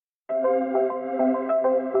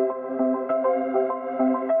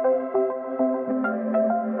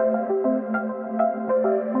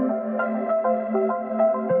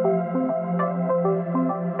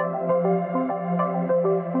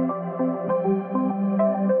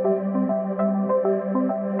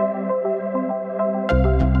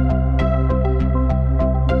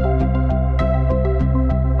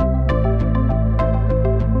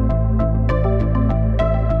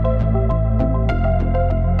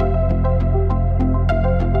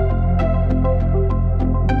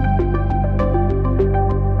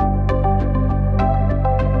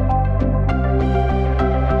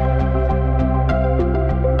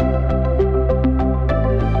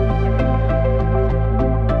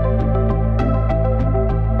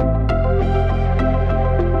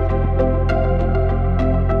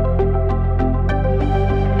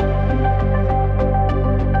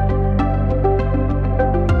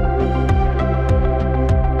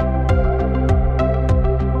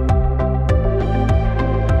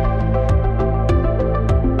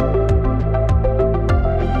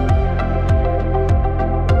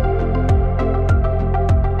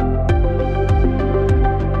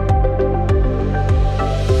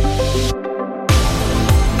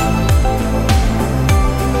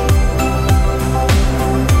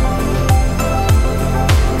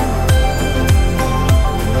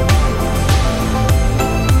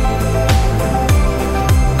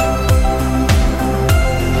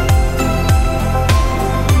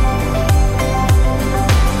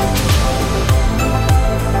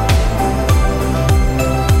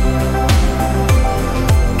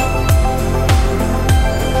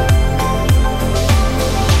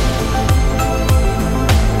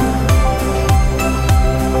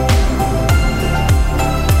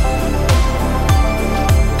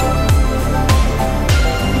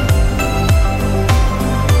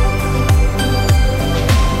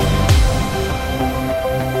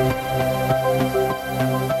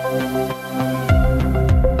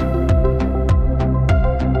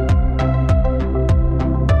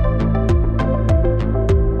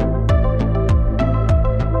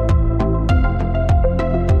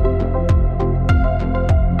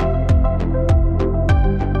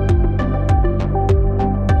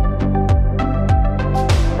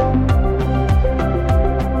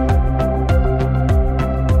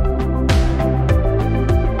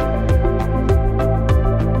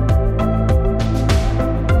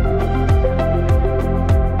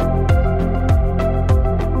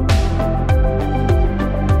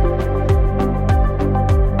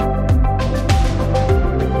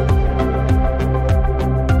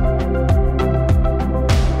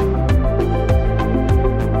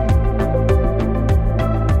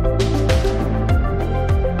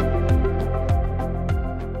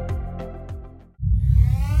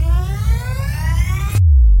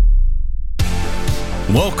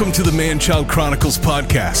Welcome to the Man-Child Chronicles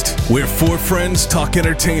podcast, where four friends talk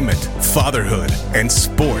entertainment, fatherhood, and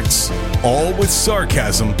sports, all with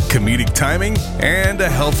sarcasm, comedic timing, and a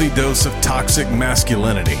healthy dose of toxic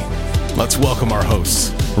masculinity. Let's welcome our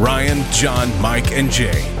hosts, Ryan, John, Mike, and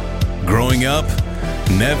Jay. Growing up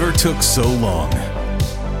never took so long.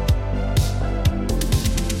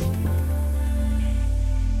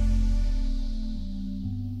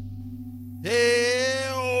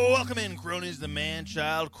 The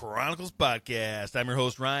Man-Child Chronicles podcast. I'm your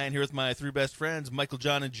host, Ryan, here with my three best friends, Michael,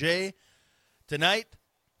 John, and Jay.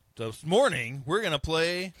 This morning, we're going to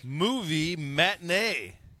play Movie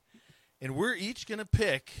Matinee. And we're each going to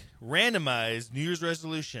pick randomized New Year's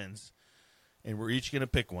resolutions. And we're each going to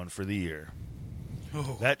pick one for the year.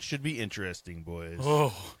 Oh. That should be interesting, boys.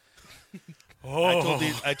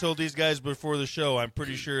 I told these guys before the show, I'm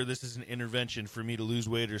pretty sure this is an intervention for me to lose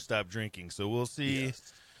weight or stop drinking. So we'll see.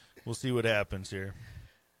 Yes. We'll see what happens here.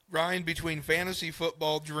 Ryan, between fantasy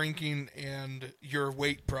football, drinking, and your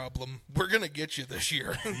weight problem, we're going to get you this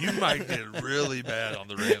year. You might get really bad on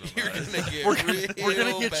the randomizer. We're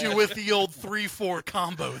going to get you with the old 3-4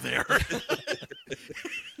 combo there.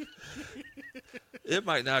 It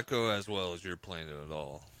might not go as well as you're playing it at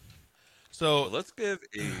all. So let's give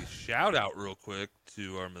a shout-out real quick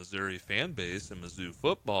to our Missouri fan base and Mizzou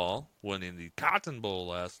football winning the Cotton Bowl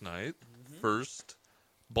last night. First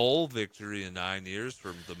bowl victory in 9 years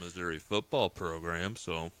from the Missouri football program.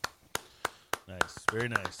 So nice, very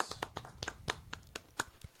nice.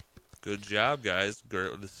 Good job, guys.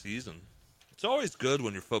 Great of the season. It's always good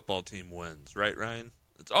when your football team wins, right, Ryan?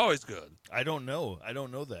 It's always good. I don't know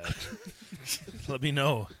that. Let me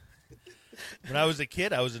know. When I was a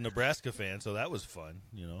kid, I was a Nebraska fan, so that was fun.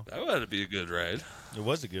 You know, that would be a good ride. It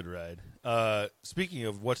was a good ride. Speaking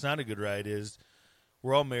of what's not a good ride is,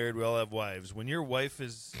 we're all married. We all have wives. When you're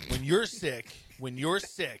sick,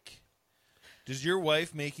 does your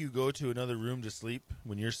wife make you go to another room to sleep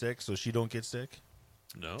when you're sick so she don't get sick?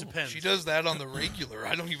 No. Depends. She does that on the regular.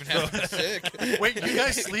 I don't even have to be sick. Wait, you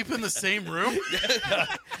guys sleep in the same room?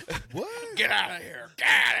 What? Get out of here. Get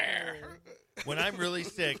out of here. When I'm really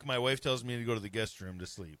sick, my wife tells me to go to the guest room to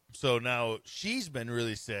sleep. So now she's been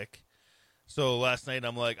really sick. So last night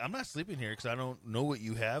I'm like, I'm not sleeping here because I don't know what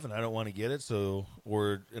you have and I don't want to get it. And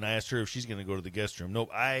I asked her if she's going to go to the guest room. Nope,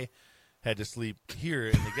 I had to sleep here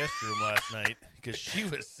in the guest room last night because she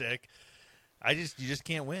was sick. You just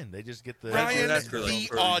can't win. They just get the Ryan, the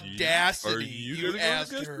audacity. You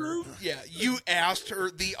asked her. Yeah, you asked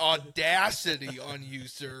her the audacity on you,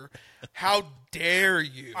 sir. How dare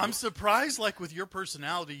you? I'm surprised, like with your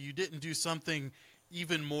personality, you didn't do something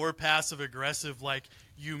even more passive-aggressive, like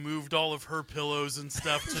you moved all of her pillows and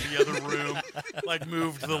stuff to the other room, like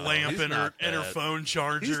moved the lamp and her phone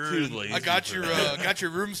charger. He's too lazy. I got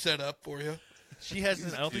your room set up for you. She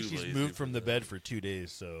hasn't. I don't think she's moved from the bed for 2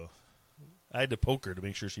 days, so I had to poke her to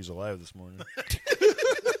make sure she's alive this morning. Did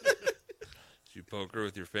you poke her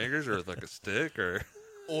with your fingers or with like a stick or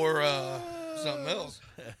something else?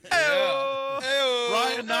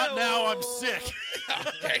 Ryan, not now. I'm sick.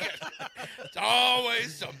 Dang it. It's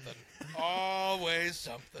always something. Always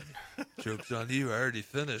something. Joke's on you. I already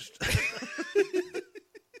finished.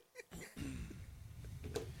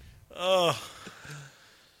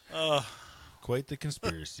 Quite the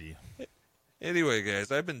conspiracy. Anyway,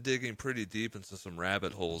 guys, I've been digging pretty deep into some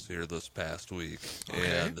rabbit holes here this past week.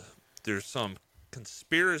 Okay. And there's some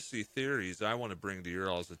conspiracy theories I want to bring to your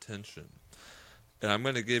all's attention. And I'm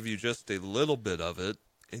going to give you just a little bit of it,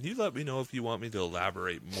 and you let me know if you want me to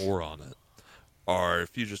elaborate more on it, or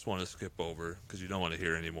if you just want to skip over because you don't want to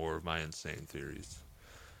hear any more of my insane theories.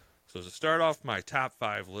 So to start off my top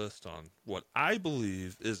 5 list on what I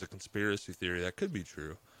believe is a conspiracy theory that could be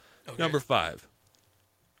true. Okay. Number 5,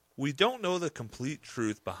 we don't know the complete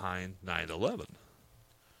truth behind 9/11.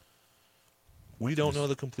 We don't know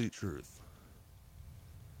the complete truth.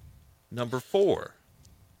 Number 4,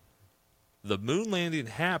 the moon landing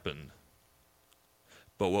happened,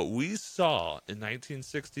 but what we saw in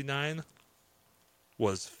 1969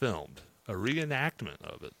 was filmed, a reenactment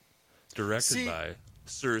of it, directed by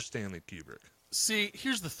Sir Stanley Kubrick. See,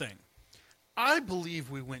 here's the thing. I believe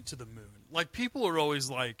we went to the moon. Like, people are always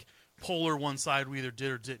like, polar one side, we either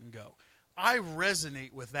did or didn't go. I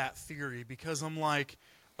resonate with that theory because I'm like,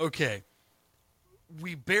 okay,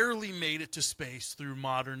 we barely made it to space through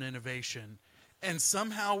modern innovation, and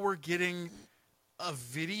somehow we're getting a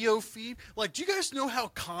video feed. Like, do you guys know how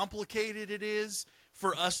complicated it is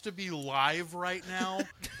for us to be live right now?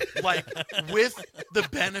 Like, with the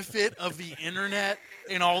benefit of the internet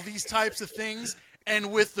and all these types of things,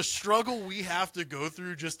 and with the struggle we have to go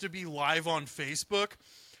through just to be live on Facebook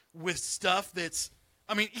with stuff that's,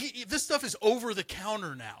 I mean, this stuff is over the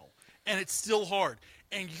counter now, and it's still hard.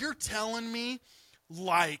 And you're telling me,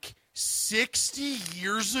 like 60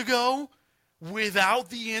 years ago, without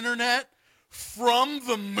the internet, from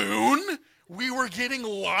the moon, we were getting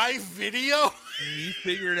live video? He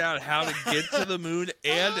figured out how to get to the moon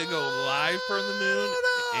and to go live from the moon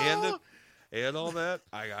and all that.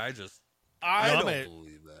 I don't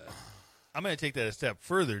believe that. I'm going to take that a step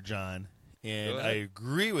further, John, and I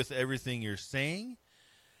agree with everything you're saying.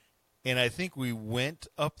 And I think we went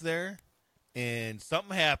up there, and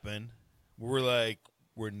something happened. We're like,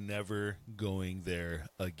 we're never going there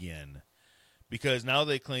again. Because now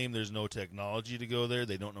they claim there's no technology to go there.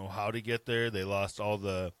 They don't know how to get there. They lost all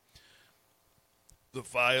the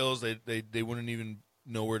files. They wouldn't even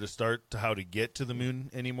know where to start to how to get to the moon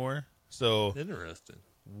anymore. So interesting.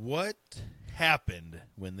 What happened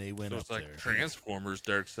when they went up it's like there? Transformers: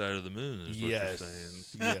 Dark Side of the Moon is what you're Yes. saying.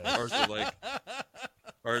 Yes.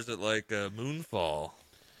 Or is it like Moonfall?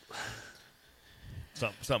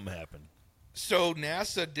 Something happened. So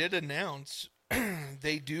NASA did announce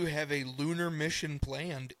they do have a lunar mission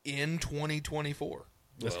planned in 2024.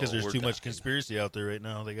 That's because there's too much conspiracy out there right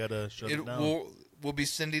now. They got to shut it down. We'll be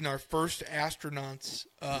sending our first astronauts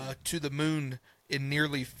to the moon in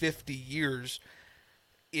nearly 50 years.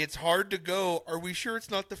 It's hard to go. Are we sure it's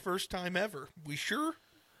not the first time ever? We sure?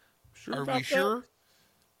 Are we sure?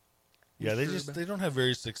 Yeah, they don't have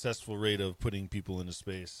very successful rate of putting people into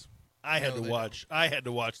space. I had to watch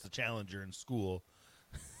the Challenger in school.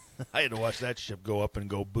 I had to watch that ship go up and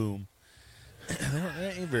go boom.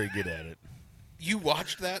 They ain't very good at it. You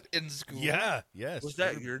watched that in school? Yeah, yes. Was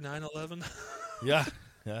that your 9/11? Yeah.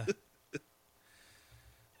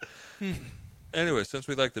 Anyway, since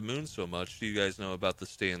we like the moon so much, do you guys know about the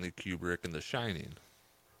Stanley Kubrick and The Shining?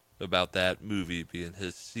 About that movie being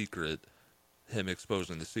his secret, him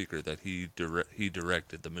exposing the secret that he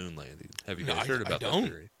directed the moon landing. Have you guys heard about that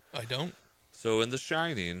theory? I don't. So in The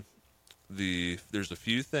Shining, there's a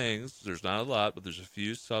few things. There's not a lot, but there's a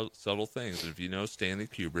few subtle things. If you know Stanley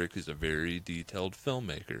Kubrick, he's a very detailed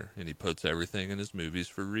filmmaker, and he puts everything in his movies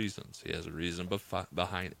for reasons. He has a reason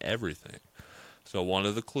behind everything. So one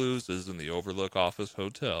of the clues is in the Overlook Office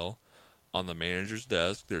Hotel. On the manager's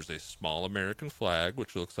desk, there's a small American flag,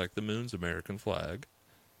 which looks like the moon's American flag,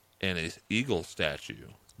 and an eagle statue.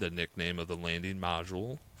 The nickname of the landing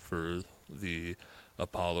module for the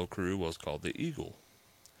Apollo crew was called the Eagle.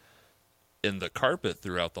 In the carpet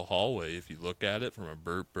throughout the hallway, if you look at it from a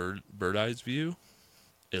bird-eye's view,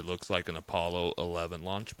 it looks like an Apollo 11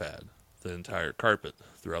 launch pad. The entire carpet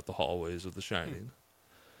throughout the hallways of The Shining.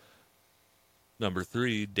 Number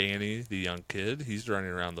 3, Danny, the young kid, he's running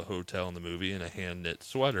around the hotel in the movie in a hand-knit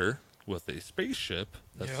sweater with a spaceship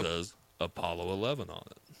that says Apollo 11 on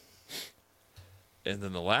it. And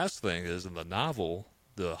then the last thing is, in the novel,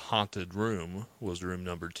 the haunted room was room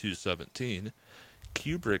number 217.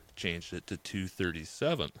 Kubrick changed it to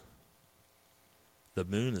 237. The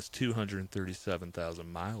moon is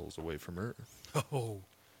 237,000 miles away from Earth. Oh.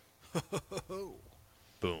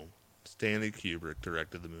 Boom. Stanley Kubrick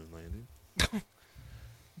directed the moon landing.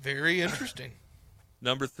 Very interesting.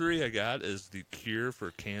 Number 3 I got is the cure for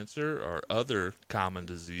cancer or other common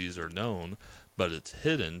disease are known, but it's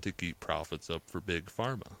hidden to keep profits up for big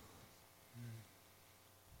pharma.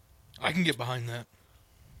 I can get behind that.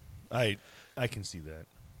 I can see that.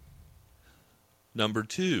 Number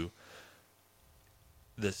 2,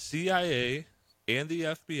 the CIA and the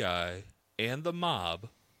FBI and the mob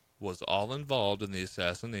was all involved in the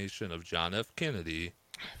assassination of John F. Kennedy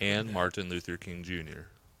and Martin Luther King Jr.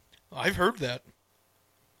 I've heard that.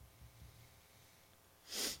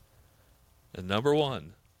 And number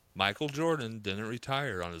 1, Michael Jordan didn't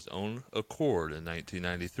retire on his own accord in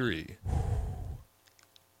 1993.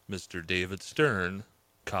 Mr. David Stern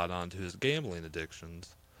caught on to his gambling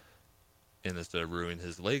addictions, and instead of ruining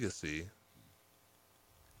his legacy,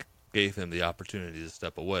 gave him the opportunity to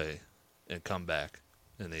step away and come back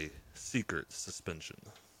in a secret suspension.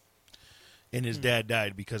 And his dad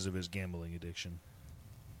died because of his gambling addiction.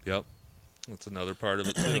 Yep. That's another part of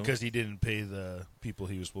it, too. Because he didn't pay the people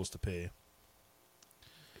he was supposed to pay.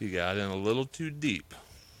 He got in a little too deep.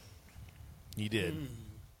 He did.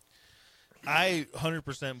 I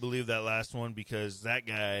 100% believe that last one because that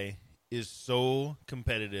guy is so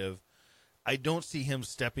competitive. I don't see him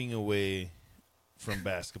stepping away from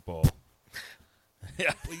basketball.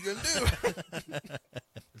 Yeah. What are you going to do?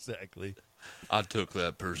 Exactly. I took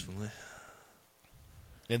that personally.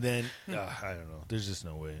 And then, I don't know. There's just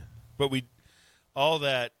no way. But all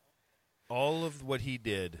of what he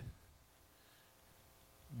did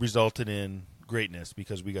resulted in greatness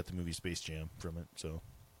because we got the movie Space Jam from it. So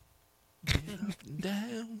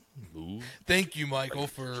Down. Move. Thank you, Michael,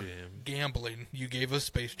 for Jam. gambling. You gave us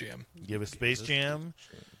Space Jam. Give us Space Jam.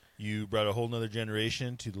 You brought a whole nother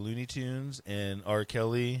generation to the Looney Tunes, and R.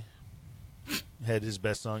 Kelly had his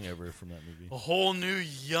best song ever from that movie. A whole new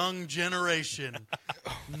young generation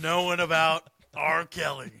knowing about R.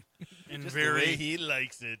 Kelly in Just the way very he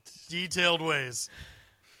likes it. detailed ways.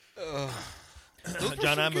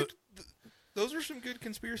 Those are some good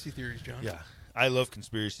conspiracy theories, John. Yeah, I love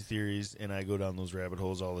conspiracy theories, and I go down those rabbit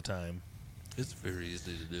holes all the time. It's very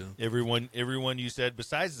easy to do. Everyone you said,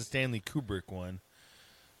 besides the Stanley Kubrick one,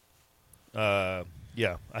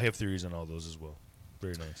 yeah, I have theories on all those as well.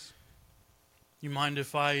 Very nice. You mind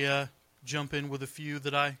if I jump in with a few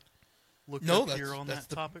that I looked up here on that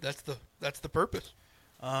topic? That's the purpose.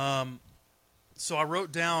 So I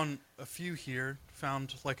wrote down a few here,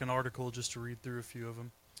 found like an article just to read through a few of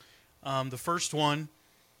them. The first one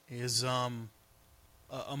is a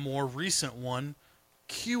more recent one,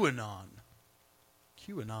 QAnon.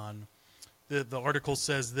 QAnon. The article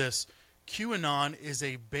says this: QAnon is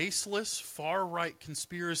a baseless far-right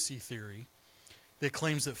conspiracy theory that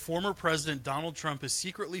claims that former President Donald Trump is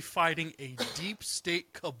secretly fighting a deep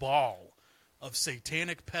state cabal of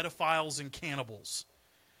satanic pedophiles and cannibals.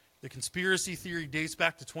 The conspiracy theory dates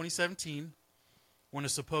back to 2017, when a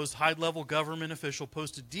supposed high-level government official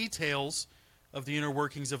posted details of the inner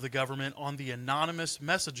workings of the government on the anonymous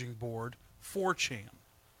messaging board 4chan.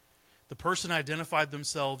 The person identified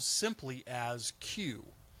themselves simply as Q.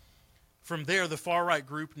 From there, the far-right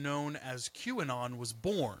group known as QAnon was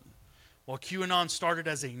born. While QAnon started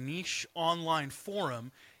as a niche online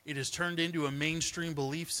forum, it has turned into a mainstream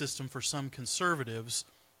belief system for some conservatives,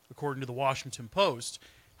 according to the Washington Post.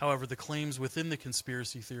 However, the claims within the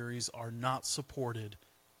conspiracy theories are not supported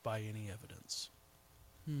by any evidence.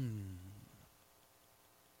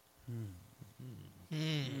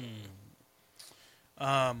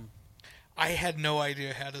 I had no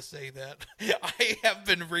idea how to say that. I have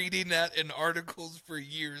been reading that in articles for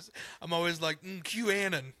years. I'm always like,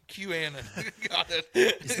 QAnon. Got it.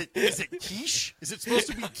 Is it quiche? Is it supposed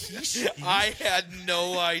to be quiche? I had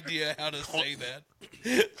no idea how to say that.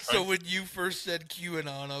 So when you first said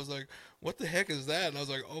QAnon, I was like, what the heck is that? And I was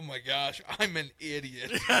like, oh my gosh, I'm an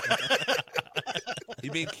idiot.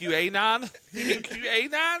 You mean QAnon? You mean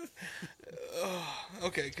QAnon?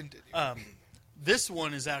 Okay, continue. This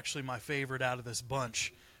one is actually my favorite out of this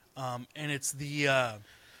bunch, and it's the.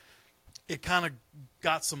 It kind of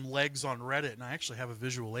got some legs on Reddit, and I actually have a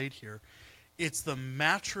visual aid here. It's the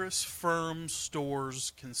Mattress Firm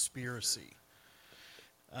Stores conspiracy.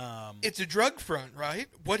 It's a drug front, right?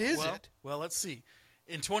 What is it? Well, let's see.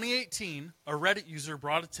 In 2018, a Reddit user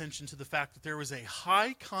brought attention to the fact that there was a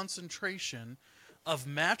high concentration of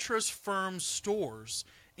Mattress Firm stores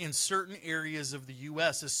in certain areas of the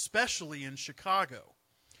U.S., especially in Chicago.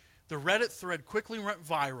 The Reddit thread quickly went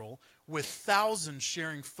viral, with thousands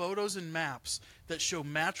sharing photos and maps that show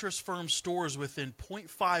Mattress Firm stores within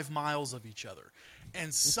 0.5 miles of each other,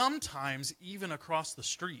 and sometimes even across the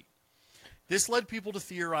street. This led people to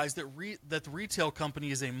theorize that the retail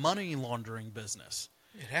company is a money laundering business.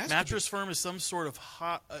 It has Mattress Firm is some sort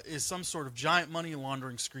of giant money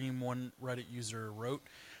laundering scheme, one Reddit user wrote.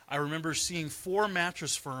 I remember seeing 4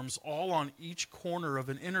 mattress firms all on each corner of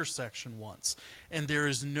an intersection once, and there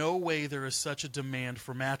is no way there is such a demand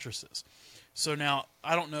for mattresses. So now,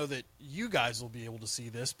 I don't know that you guys will be able to see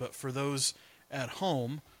this, but for those at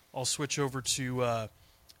home, I'll switch over to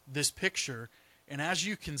this picture. And as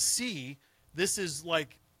you can see, this is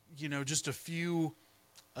like, just a few,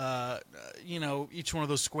 each one of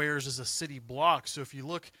those squares is a city block. So if you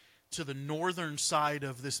look to the northern side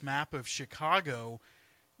of this map of Chicago,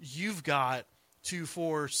 you've got 2,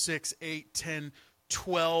 4, 6, 8, 10,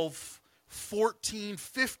 12, 14,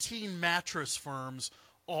 15 mattress firms,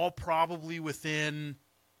 all probably within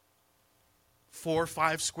 4 or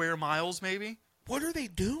 5 square miles, maybe. What are they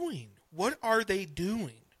doing? What are they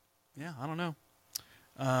doing? Yeah, I don't know.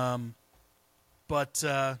 But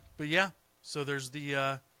yeah. So there's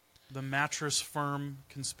the mattress firm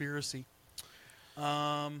conspiracy.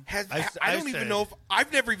 I don't even know if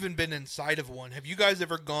I've never even been inside of one. Have you guys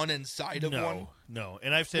ever gone inside of one? No.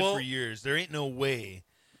 And I've said for years, there ain't no way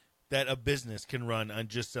that a business can run on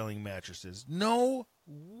just selling mattresses. No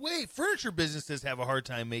way. Furniture businesses have a hard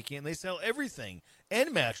time making it, and they sell everything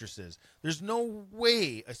and mattresses. There's no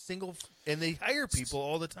way and they hire people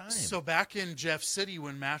all the time. So back in Jeff City,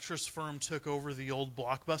 when Mattress Firm took over the old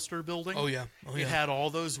Blockbuster building, it had all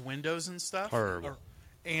those windows and stuff. Horrible.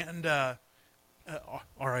 And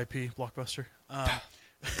R.I.P. Blockbuster.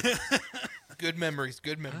 Good memories.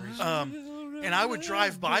 And I would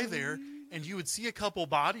drive by there, and you would see a couple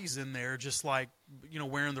bodies in there just like,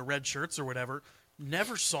 wearing the red shirts or whatever.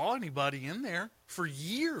 Never saw anybody in there for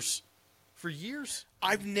years.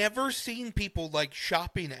 I've never seen people like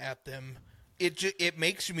shopping at them. It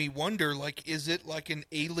makes me wonder, like, is it like an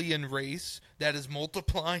alien race that is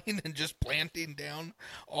multiplying and just planting down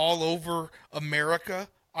all over America?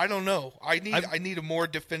 I don't know. I need a more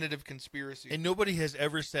definitive conspiracy. And nobody has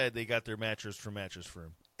ever said they got their mattress from Mattress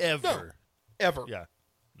Firm. Ever. No, ever. Yeah.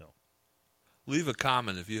 No. Leave a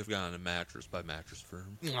comment if you've gotten a mattress by Mattress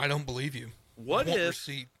Firm. I don't believe you. What Want if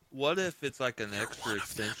receipt. What if it's like an extra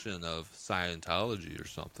extension of Scientology or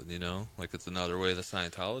something, Like it's another way the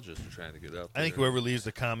Scientologists are trying to get up there. I think whoever leaves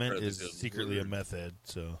the comment Rather is than secretly word. a meth head,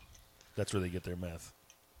 so that's where they get their meth.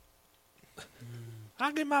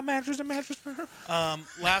 I'll get my mattress at Mattress Firm.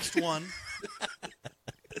 Last one.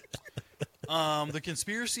 The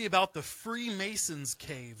conspiracy about the Freemasons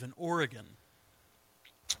Cave in Oregon.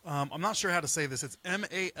 I'm not sure how to say this. It's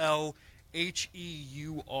Malheur.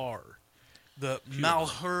 The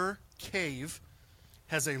Malheur Cave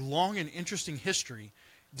has a long and interesting history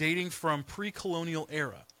dating from pre-colonial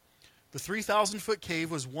era. The 3,000-foot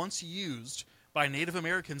cave was once used by Native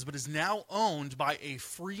Americans but is now owned by a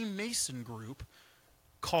Freemason group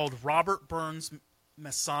called Robert Burns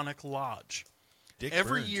Masonic Lodge.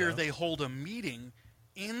 Every year they hold a meeting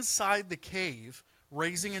inside the cave,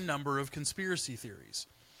 raising a number of conspiracy theories.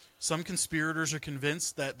 Some conspirators are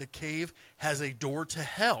convinced that the cave has a door to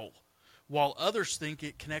hell, while others think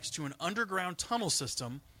it connects to an underground tunnel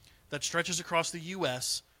system that stretches across the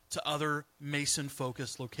U.S. to other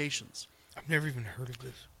Mason-focused locations. I've never even heard of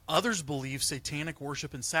this. Others believe satanic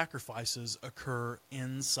worship and sacrifices occur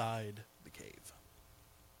inside the cave.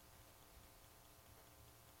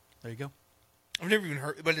 There you go. I've never even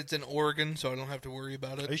heard, but it's in Oregon, so I don't have to worry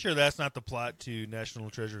about Are it. you sure that's not the plot to National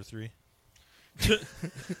Treasure 3? Could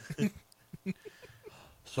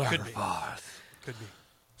be.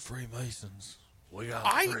 Freemasons. We got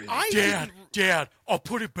Dad, I'll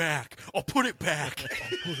put it back.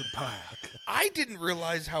 I didn't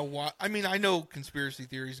realize how wild. I mean, I know conspiracy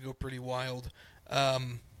theories go pretty wild.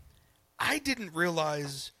 I didn't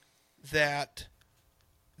realize that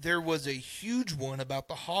there was a huge one about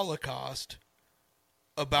the Holocaust.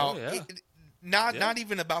 About not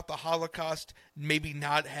even about the Holocaust maybe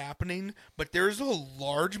not happening, but there's a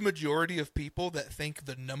large majority of people that think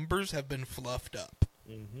the numbers have been fluffed up.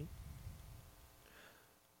 Mm-hmm.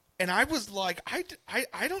 And I was like, I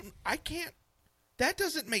can't, that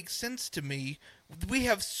doesn't make sense to me. We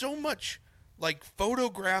have so much like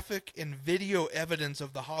photographic and video evidence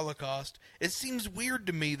of the Holocaust. It seems weird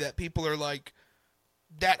to me that people are like,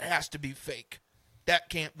 that has to be fake. That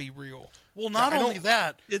can't be real. Well, not only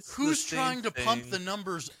that, it's who's the same trying to pump thing. the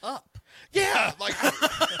numbers up? Yeah, like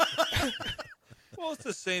Well, it's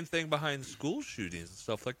the same thing behind school shootings and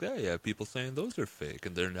stuff like that. You have people saying those are fake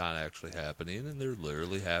and they're not actually happening, and they're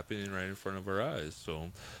literally happening right in front of our eyes.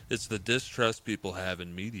 So it's the distrust people have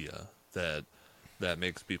in media that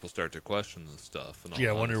makes people start to question this stuff. In all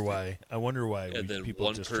Yeah, I wonder honesty. why. I wonder why And then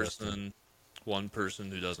people distrust them. one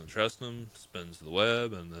person who doesn't trust them spins the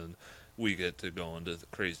web, and then we get to go into the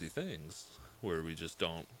crazy things where we just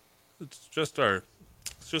don't. It's just our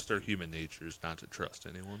human nature is not to trust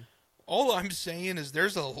anyone. all I'm saying is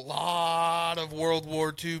there's a lot of World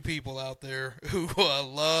War II people out there who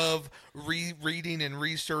love reading and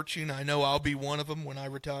researching. I know I'll be one of them when I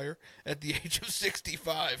retire at the age of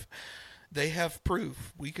 65. They have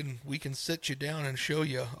proof. We can sit you down and show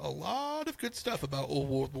you a lot of good stuff about old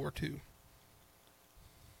World War II.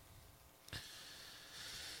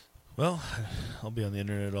 Well, I'll be on the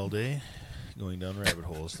internet all day going down rabbit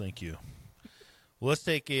holes. Thank you. Well, let's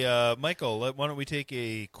take a Michael, why don't we take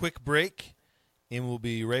a quick break, and we'll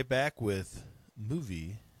be right back with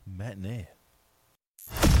Movie Matinee.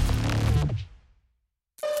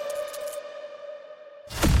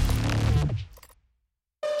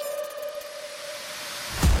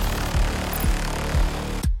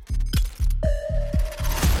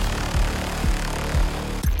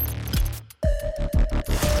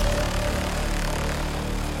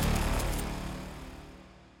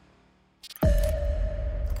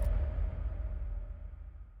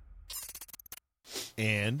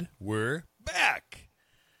 And we're back.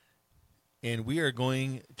 And we are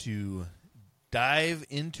going to dive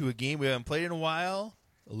into a game we haven't played in a while,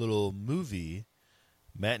 a little movie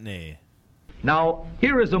matinee. Now,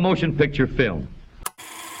 here is a motion picture film.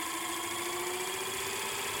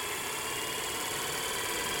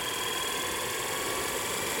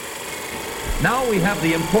 Now we have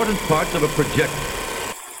the important parts of a projector.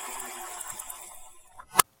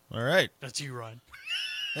 All right. That's you, Ryan.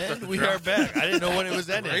 And we are back. I didn't know when it was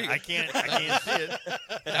ending. Great. I can't see it.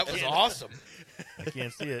 That was awesome. I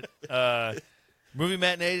can't see it. Movie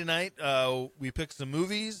matinee tonight. We picked some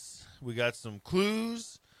movies. We got some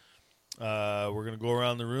clues. We're going to go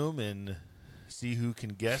around the room and see who can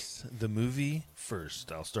guess the movie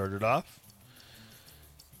first. I'll start it off.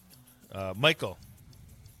 Michael.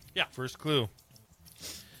 Yeah. First clue.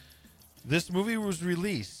 This movie was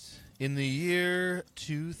released in the year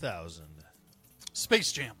 2000.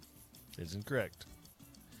 Space Jam. Isn't correct.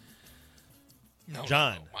 No,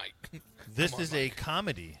 John. no, Mike. This Come on, is a Mike.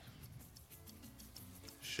 comedy.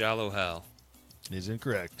 Shallow Hal. Isn't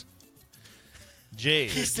correct. Jay.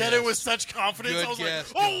 He said it with such confidence. Good I was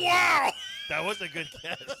guess. like, "Oh wow!" That was a good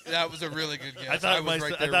guess. That was a really good guess. I thought, was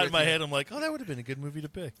right I there thought in with my you. head, I'm like, oh, that would have been a good movie to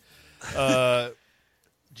pick.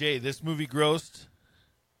 Jay, this movie grossed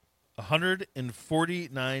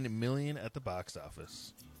 $149 million at the box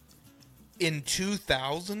office. In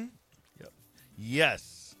 2000? Yep.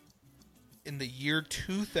 Yes. In the year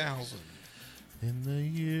 2000. In the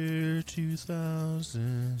year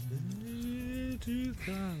 2000.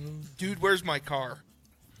 Dude, where's my car?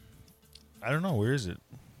 I don't know. Where is it?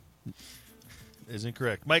 Isn't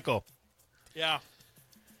correct. Michael, Yeah.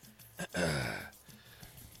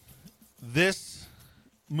 this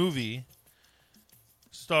movie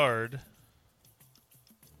starred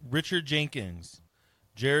Richard Jenkins,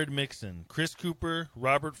 Jared Mixon, Chris Cooper,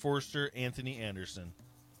 Robert Forster, Anthony Anderson.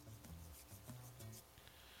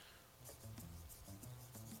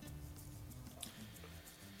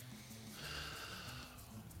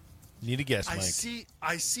 Need a guess, Mike.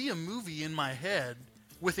 I see a movie in my head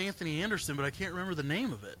with Anthony Anderson, but I can't remember the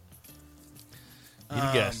name of it. Need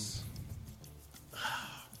a guess.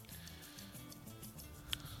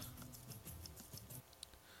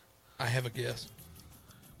 I have a guess.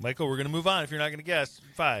 Michael, we're going to move on if you're not going to guess.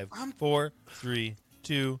 5, 4, 3,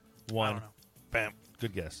 2, 1. I don't know. Bam.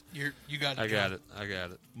 Good guess. You got it. I John.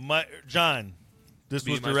 got it. John, this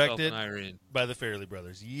Me, was myself, directed and Irene. by the Fairley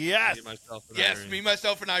Brothers. Yes. Me, myself, and Yes, Irene. me,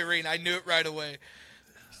 myself, and Irene. I knew it right away.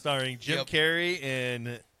 Starring Jim Yep. Carrey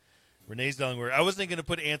and Renee Zellweger. I wasn't going to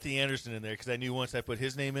put Anthony Anderson in there because I knew once I put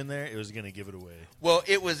his name in there, it was going to give it away. Well,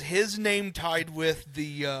 it was his name tied with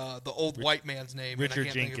the old white man's name. and I Richard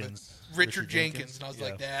can't think of it. Jenkins. Richard Jenkins. And I was Yeah.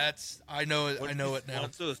 like, I know it. I know it now.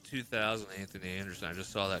 Once it was 2000, Anthony Anderson. I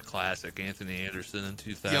just saw that classic Anthony Anderson in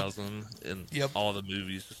 2000, and Yep. all the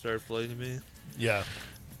movies just started playing to me. Yeah.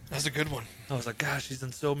 That's a good one. I was like, gosh, he's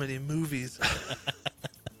in so many movies.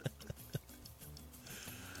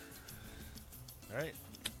 All right.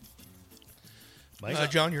 Mike?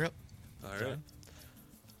 John, you're up. All right.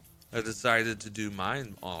 I decided to do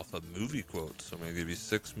mine off of movie quotes. So I'm going to give you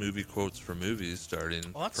 6 movie quotes for movies, starting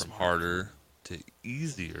Well, that's from smart. harder to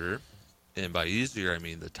easier. And by easier, I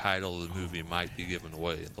mean the title of the movie might be given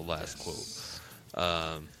away in the last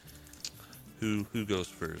quote. Who goes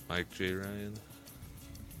first? Mike, J. Ryan?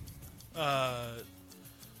 I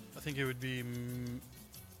think it would be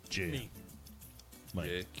Jay. me.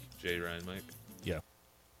 Mike. J. Ryan, Mike? Yeah.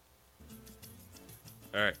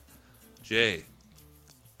 All right. Jay,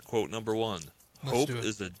 quote number 1. Let's Hope do it.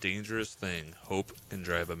 is a dangerous thing. Hope can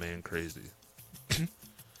drive a man crazy.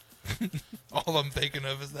 All I'm thinking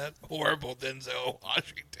of is that horrible Denzel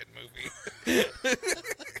Washington movie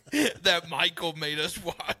that Michael made us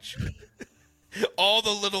watch. All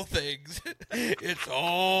the little things. It's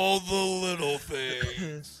all the little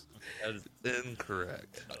things. That is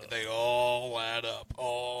incorrect. They all add up.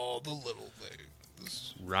 All the little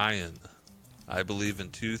things. Ryan, I believe in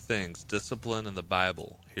 2 things, discipline and the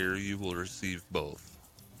Bible. Here you will receive both.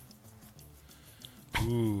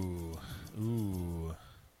 Ooh.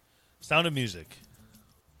 Sound of Music.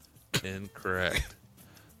 Incorrect.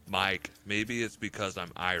 Mike, maybe it's because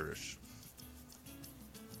I'm Irish.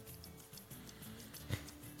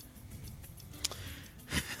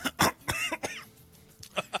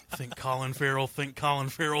 Think Colin Farrell. Think Colin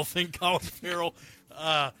Farrell. Think Colin Farrell.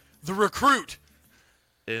 The Recruit.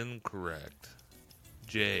 Incorrect.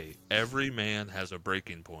 Jay, every man has a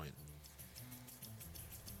breaking point.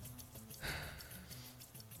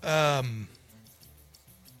 I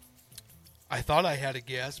thought I had a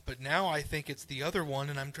guess, but now I think it's the other one,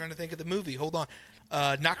 and I'm trying to think of the movie. Hold on.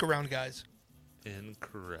 Knock Around Guys.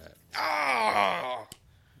 Incorrect. Ah!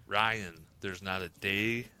 Ryan, there's not a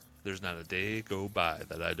day go by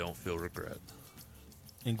that I don't feel regret.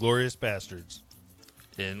 Inglourious Bastards.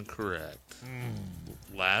 Incorrect.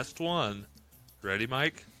 Last one. Ready,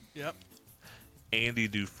 Mike? Yep. Andy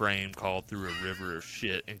Dufresne called through a river of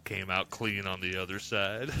shit and came out clean on the other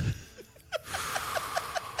side.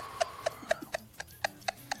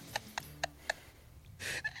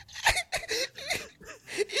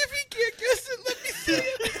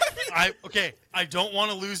 Okay, I don't want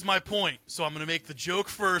to lose my point, so I'm going to make the joke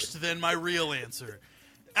first, then my real answer.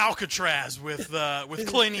 Alcatraz with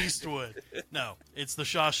Clint Eastwood. No, it's The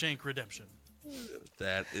Shawshank Redemption.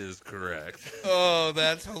 That is correct. Oh,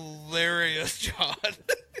 that's hilarious, John.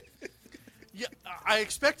 Yeah, I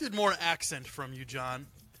expected more accent from you, John.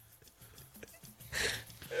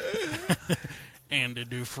 Andy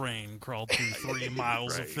Dufresne crawled through 3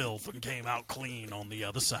 miles of filth and came out clean on the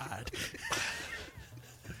other side.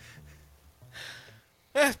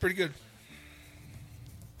 That's pretty good.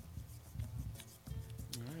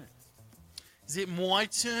 All right. Is it my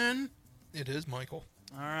turn? It is, Michael.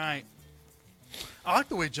 All right. I like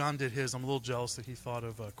the way John did his. I'm a little jealous that he thought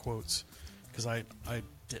of quotes because I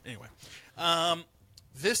did. Anyway,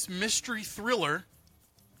 this mystery thriller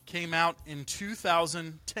came out in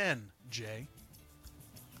 2010, Jay.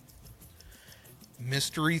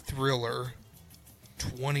 Mystery thriller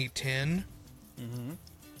 2010.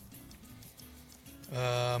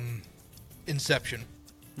 Inception.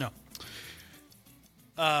 No.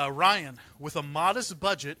 Ryan, with a modest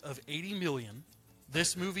budget of $80 million,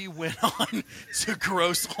 this movie went on to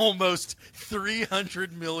gross almost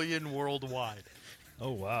 $300 million worldwide.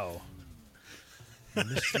 Oh, wow. A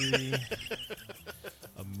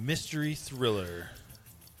mystery thriller.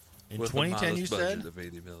 In With 2010, a you modest said? budget of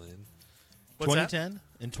 $80 million. What's that? 2010?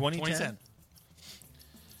 In 2010?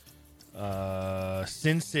 2010.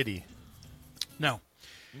 Sin City. No.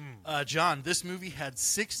 John, this movie had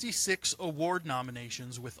 66 award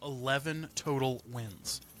nominations with 11 total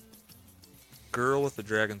wins. Girl with the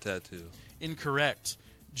dragon tattoo. Incorrect.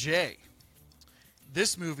 Jay,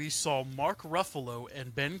 this movie saw Mark Ruffalo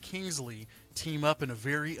and Ben Kingsley team up in a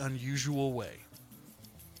very unusual way.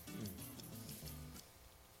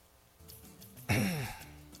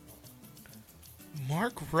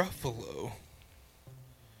 Mark Ruffalo.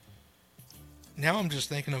 Now I'm just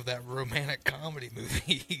thinking of that romantic comedy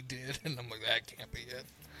movie he did, and I'm like, that can't be it.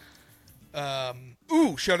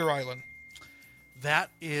 Shutter Island. That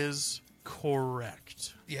is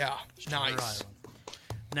correct. Yeah, Shutter nice. Island.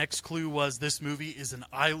 Next clue was this movie is an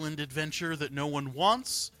island adventure that no one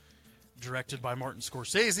wants, directed by Martin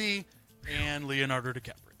Scorsese and Leonardo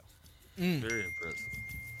DiCaprio. Very impressive.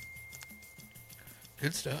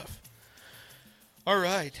 Good stuff. All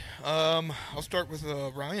right. I'll start with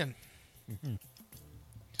Ryan.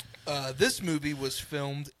 This movie was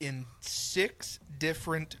filmed in 6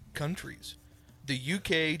 different countries: the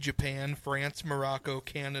UK, Japan, France, Morocco,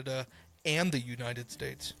 Canada, and the United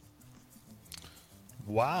States.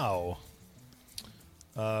 Wow.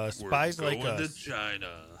 Spies We're Like going Us. to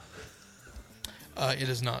China. It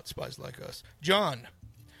is not Spies Like Us. John,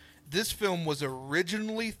 this film was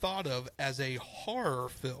originally thought of as a horror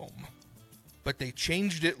film, but they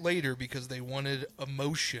changed it later because they wanted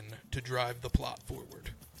emotion to drive the plot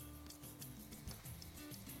forward.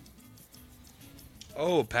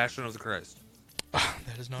 Oh, Passion of the Christ.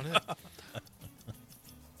 That is not it.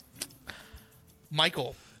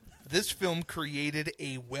 Michael, this film created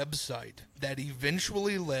a website that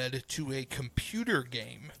eventually led to a computer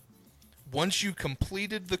game. Once you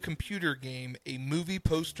completed the computer game, a movie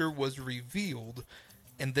poster was revealed,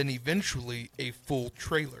 and then eventually a full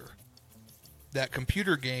trailer. That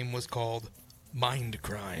computer game was called Mind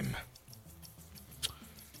Crime.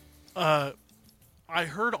 I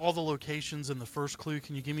heard all the locations in the first clue.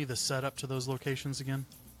 Can you give me the setup to those locations again?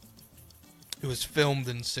 It was filmed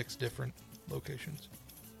in 6 different locations.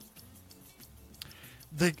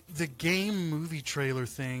 The game movie trailer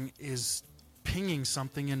thing is pinging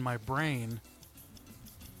something in my brain.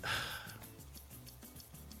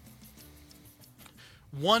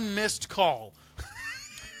 One missed call.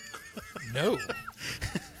 No.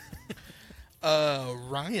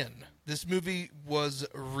 Ryan, this movie was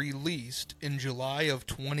released in July of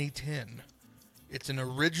 2010. It's an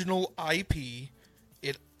original IP.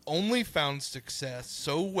 It only found success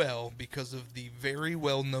so well because of the very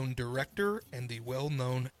well-known director and the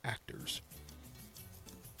well-known actors.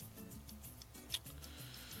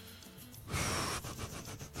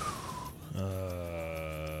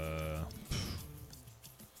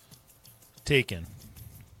 Taken.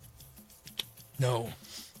 No.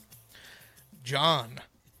 John,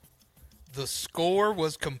 the score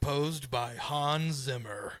was composed by Hans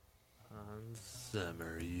Zimmer. Hans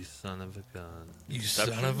Zimmer, you son of a gun. You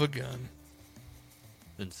Inception? son of a gun.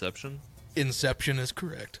 Inception? Inception is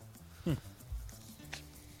correct.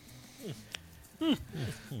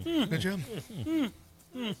 Good job.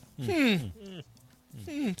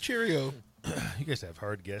 Cheerio. You guys have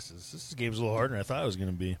hard guesses. This game's a little harder than I thought it was going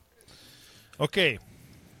to be. Okay.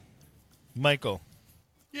 Michael.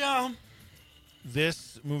 Yeah.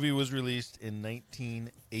 This movie was released in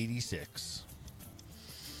 1986.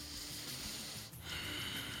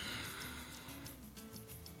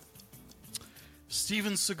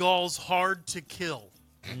 Steven Seagal's Hard to Kill.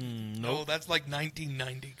 No, that's like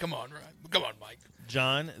 1990. Come on, Ryan. Come on, Mike.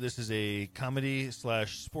 John, this is a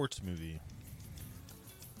comedy/sports movie.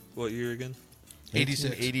 What year again?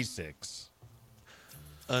 86. 86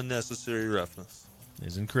 Unnecessary roughness.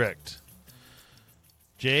 is incorrect.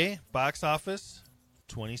 Jay, box office,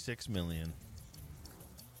 $26 million.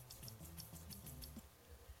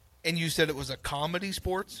 And you said it was a comedy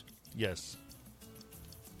sports? Yes.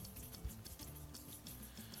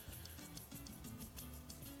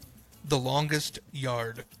 The Longest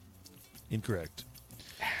Yard. Incorrect.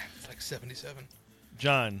 It's like 77.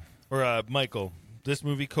 John, or Michael, this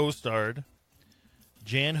movie co-starred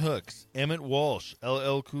Jan Hooks, Emmett Walsh,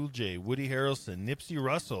 LL Cool J, Woody Harrelson, Nipsey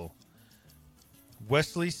Russell,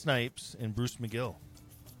 Wesley Snipes, and Bruce McGill.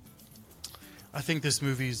 I think this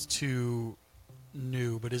movie's too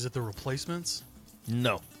new, but is it The Replacements?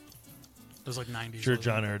 No. It was like 90s. Sure, wasn't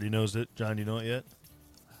John it? already knows it. John, you know it yet?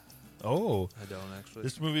 Oh. I don't actually.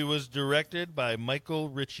 This movie was directed by Michael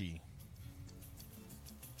Ritchie.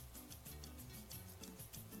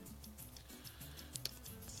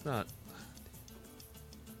 It's not.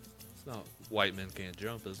 It's not White Men Can't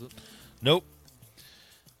Jump, is it? Nope.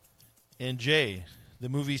 And Jay, the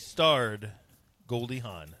movie starred Goldie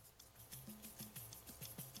Hawn.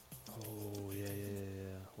 Oh yeah.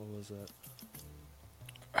 What was that?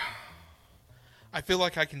 I feel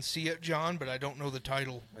like I can see it, John, but I don't know the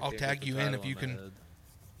title. I I'll can't tag get the you in title if you my can. head.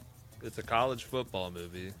 It's a college football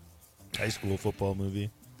movie. High school football movie.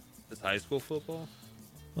 It's high school football.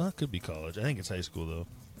 Well, it could be college. I think it's high school, though.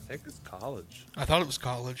 I think it's college. I thought it was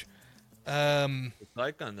college. It's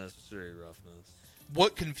like Unnecessary Roughness.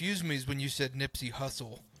 What confused me is when you said Nipsey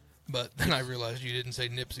Hussle, but then I realized you didn't say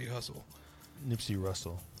Nipsey Hussle. Nipsey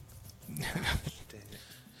Russell. Dang it.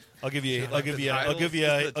 I'll give you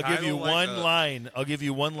one line. I'll give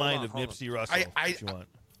you one line of hold on. Nipsey Russell if you want.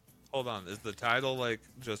 Hold on, is the title like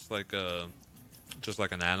just like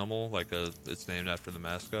an animal, it's named after the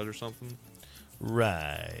mascot or something?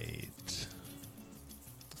 Right.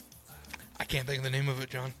 I can't think of the name of it,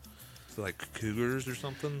 John. Is it like Cougars or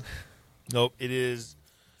something? Nope, it is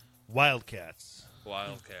Wildcats.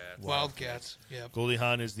 Wildcats. Yep. Goldie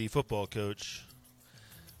Hawn is the football coach.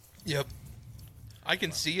 Yep. I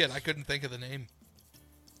can see it. I couldn't think of the name.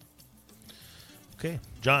 Okay,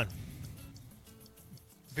 John.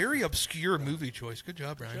 Very obscure movie choice. Good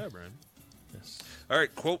job, Brian. Yeah, Brian. Yes. All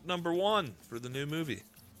right, quote number 1 for the new movie.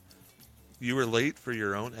 You were late for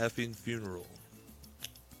your own effing funeral.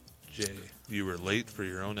 Jay, you were late for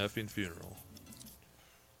your own effing funeral.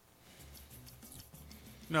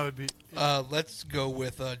 No, it'd be. Let's go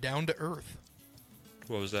with Down to Earth.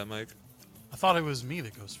 What was that, Mike? I thought it was me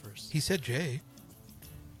that goes first. He said Jay.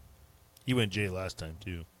 He went Jay last time,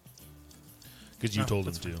 too. Because you No, told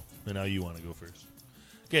him that's to. fine. And now you want to go first.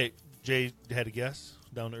 Okay, Jay had a guess?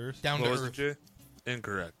 Down to Earth? Down What to was Earth. it, Jay?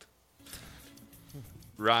 Incorrect.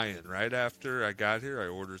 Ryan, right after I got here, I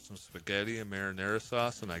ordered some spaghetti and marinara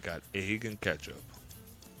sauce, and I got egg and ketchup.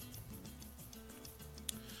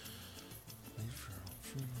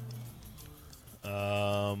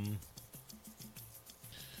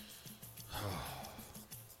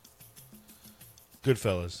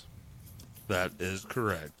 Goodfellas. That is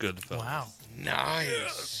correct. Goodfellas. Wow.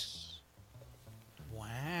 Nice.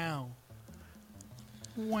 Wow.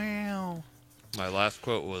 Wow. My last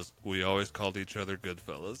quote was, "We always called each other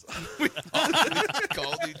Goodfellas."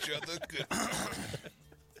 Called each other good.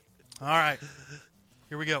 All right.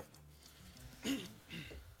 Here we go.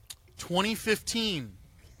 2015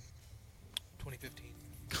 2015.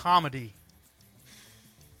 comedy.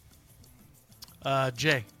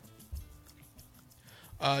 Jay.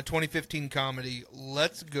 2015 comedy.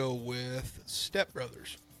 Let's go with Step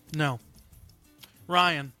Brothers. No.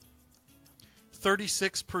 Ryan.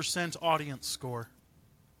 36% audience score.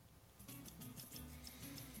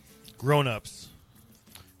 Grown-ups.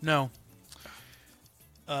 No.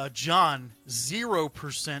 John.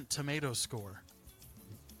 0% tomato score.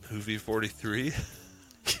 Movie 43.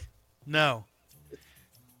 No.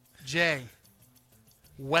 Jay.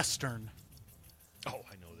 Western. Oh,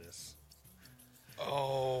 I know this.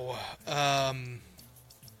 Oh,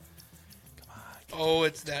 oh,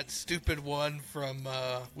 it's that stupid one from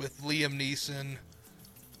with Liam Neeson.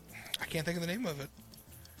 I can't think of the name of it.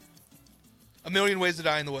 A Million Ways to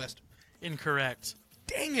Die in the West. Incorrect.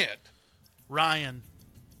 Dang it! Ryan.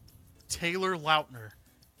 Taylor Lautner.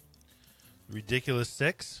 Ridiculous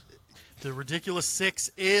Six? The Ridiculous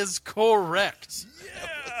Six is correct.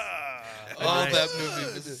 Oh, that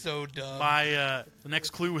movie was so dumb. The next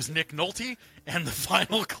clue was Nick Nolte, and the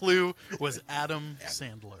final clue was Adam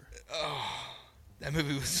Sandler. That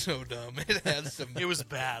movie was so dumb. It has some. It was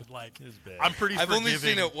bad. Like, It was bad. I'm pretty I've forgiving. only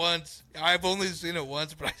seen it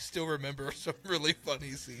once, but I still remember some really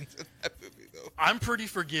funny scenes in that movie, though. I'm pretty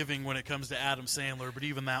forgiving when it comes to Adam Sandler, but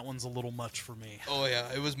even that one's a little much for me. Oh yeah,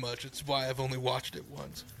 it was much. It's why I've only watched it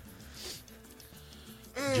once.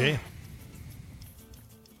 Jay.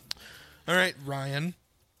 All right, Ryan.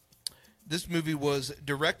 This movie was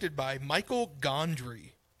directed by Michael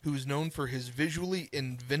Gondry, who's known for his visually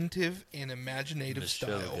inventive and imaginative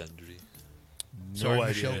Michelle style. Gondry. Sorry, No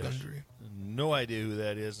Michelle idea. Gondry. No idea who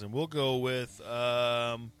that is, and we'll go with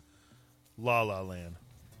La La Land.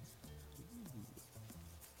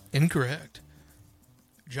 Incorrect.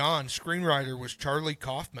 John, screenwriter, was Charlie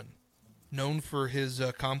Kaufman, known for his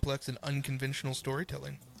complex and unconventional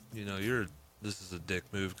storytelling. You know, this is a dick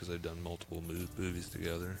move because I've done multiple movies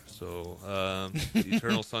together. So,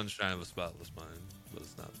 Eternal Sunshine of a Spotless Mind, but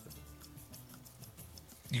it's not that.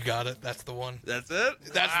 You got it. That's the one. That's it?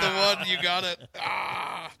 That's the one. You got it.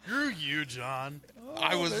 Screw you, John.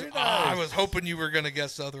 I was hoping you were going to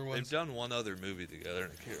guess other They've ones. done one other movie together,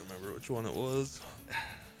 and I can't remember which one it was.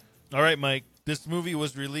 All right, Mike. This movie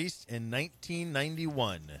was released in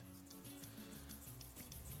 1991.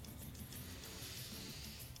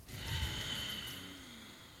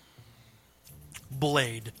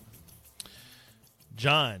 Blade.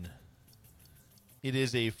 John. It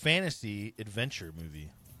is a fantasy adventure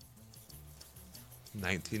movie.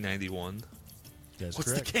 1991. That's What's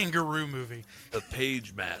correct. the kangaroo movie? The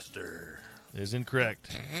Page Master. That is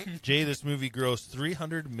incorrect. Jay, this movie grossed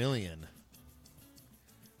 $300 million.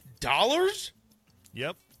 Dollars?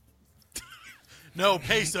 Yep. No,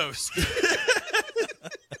 pesos.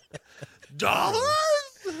 Dollars?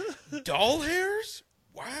 Doll hairs?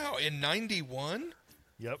 Wow, in 91?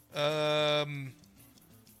 Yep.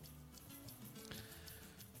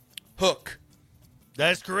 Hook.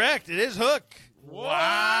 That's correct. It is Hook.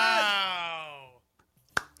 Wow.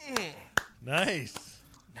 Nice.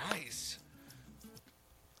 Nice.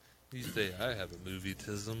 You say I have a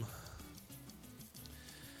movie-tism.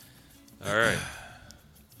 All right.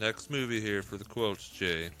 Next movie here for the quotes,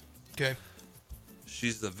 Jay. Okay.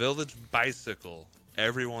 She's the village bicycle.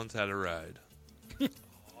 Everyone's had a ride.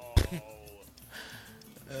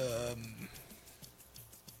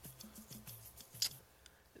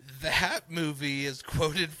 That movie is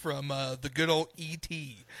quoted from the good old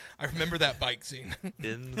E.T. I remember that bike scene.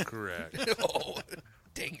 Incorrect. Oh,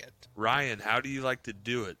 dang it. Ryan, how do you like to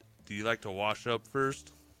do it? Do you like to wash up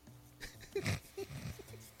first?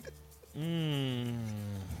 Man,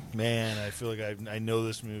 I feel like I know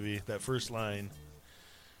this movie. That first line.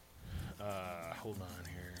 Hold on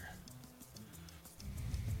here.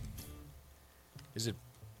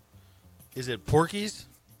 Is it Porky's?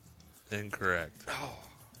 Incorrect.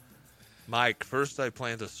 Mike, first I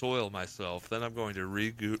plan to soil myself, then I'm going to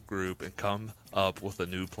regroup and come up with a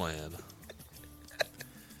new plan.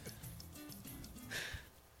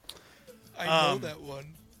 I know that one.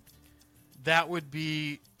 That would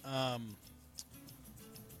be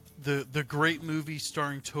the great movie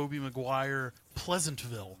starring Tobey Maguire,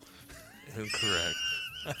 Pleasantville. Incorrect.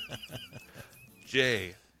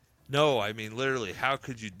 Jay, no, I mean literally, how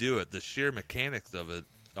could you do it? The sheer mechanics of it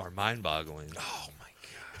are mind-boggling. Oh my god!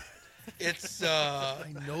 It's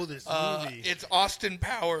I know this movie. it's Austin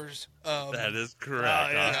Powers. That is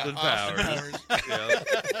correct. yeah. Austin Austin Powers. Yep.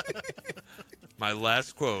 My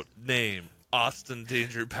last quote, name, Austin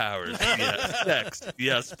Danger Powers. Yes. Next.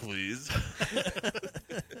 Yes, please.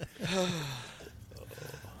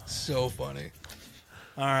 So funny.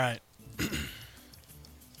 All right.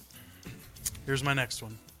 Here's my next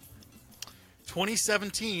one.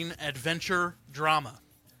 2017 adventure drama.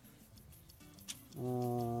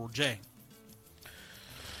 Jay.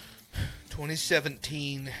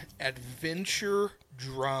 2017 adventure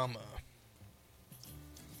drama.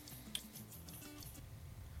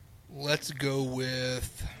 Let's go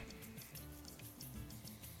with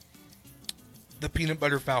The Peanut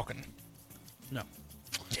Butter Falcon. No.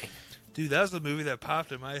 Dude, that was the movie that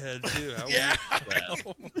popped in my head, too. Yeah.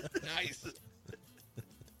 Nice.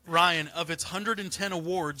 Ryan, of its 110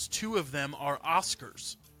 awards, 2 of them are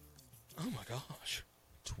Oscars. Oh my gosh.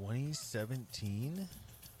 2017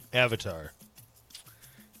 Avatar.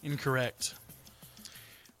 Incorrect.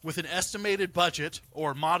 With an estimated budget,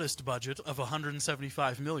 or modest budget, of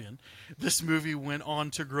 $175 million, this movie went on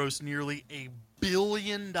to gross nearly $1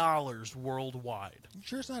 billion worldwide. You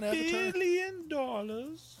sure it's not Avatar? $1 billion.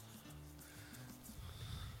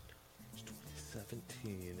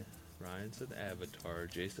 2017. Ryan said Avatar.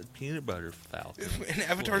 Jay said Peanut Butter Falcon. And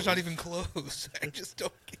Avatar's not even close. I just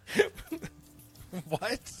don't.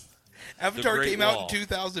 What? Avatar Great came out Wall. in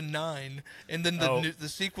 2009, and then the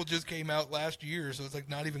sequel just came out last year, so it's like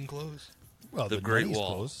not even close. Well, The Great money's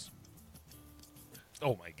Wall. close.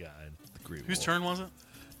 Oh my God, the Great Whose Wall. turn was it?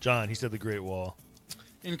 John. He said the Great Wall.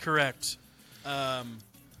 Incorrect.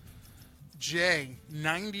 Jay,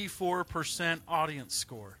 94% audience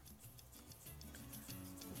score.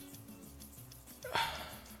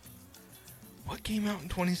 What came out in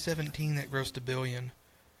 2017 that grossed $1 billion?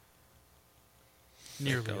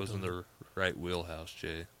 Nearly. I was in the right wheelhouse,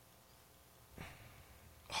 Jay.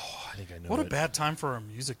 Oh, I think I know. What a it. bad time for our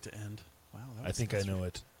music to end. Wow. I think I know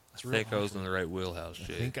it. I think I was in the right wheelhouse, I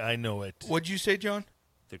Jay. think I know it. What'd you say, John?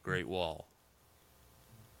 The Great Wall.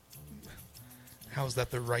 How is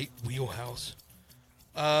that the right wheelhouse?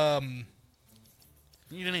 Need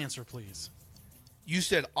an answer, please. You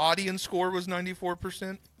said audience score was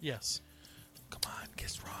 94%. Yes. Come on,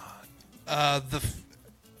 guess wrong.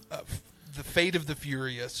 The Fate of the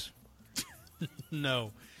Furious.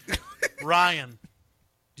 No. Ryan,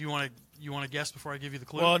 do you want to guess before I give you the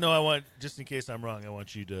clue? Well, no, I want, just in case I'm wrong, I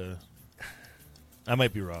want you to. I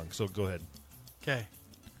might be wrong, so go ahead. Okay.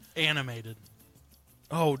 Animated.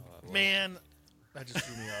 Oh man, that just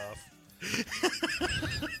threw me off.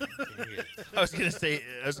 I was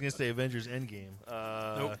gonna say Avengers Endgame.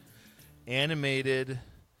 Nope. Animated,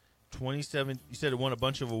 27. You said it won a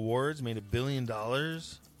bunch of awards, made $1 billion.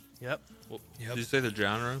 Yep. Well, Yep. Did you say the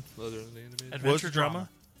genre other than the animated? Adventure What was the drama?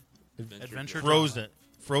 Adventure Frozen.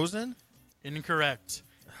 Frozen. Incorrect.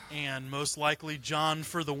 And most likely, John,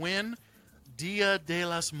 for the win, Dia de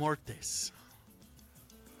las Muertes.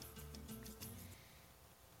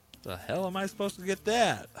 The hell am I supposed to get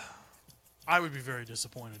that? I would be very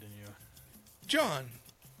disappointed in you. John,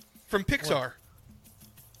 from Pixar.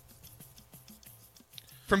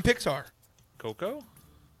 From Pixar. Coco?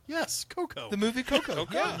 Yes, Coco. The movie Coco.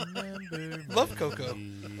 Yeah. Love Coco.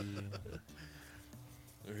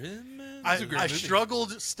 I a great movie.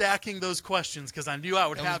 struggled stacking those questions because I knew I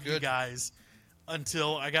would That was have you good. guys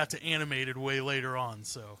until I got to animated way later on.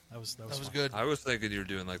 So that was That was fun. good. I was thinking you were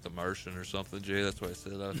doing like The Martian or something, Jay. That's why I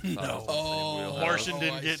said I thought No. it was the same Oh. wheelhouse. Martian I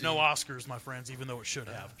didn't get see. no Oscars, my friends, even though it should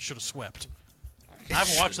have. Should have swept. I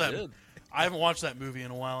haven't watched that. did. I haven't watched that movie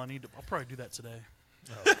in a while. I'll probably do that today.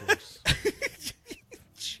 Oh, of course.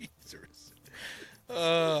 Jesus.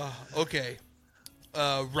 Okay.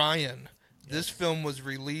 Ryan, this film was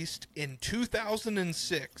released in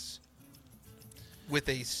 2006 with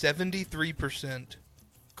a 73%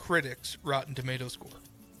 critics Rotten Tomato score.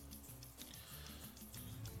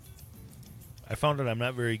 I found out I'm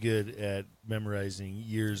not very good at memorizing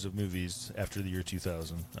years of movies after the year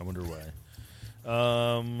 2000. I wonder why.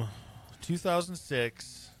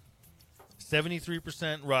 2006,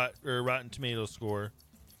 73% Rotten Tomato score.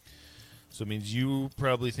 So it means you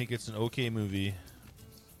probably think it's an okay movie.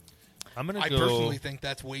 I'm gonna I go personally think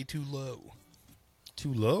that's way too low.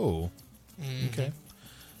 too low. Mhm.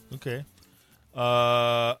 Okay.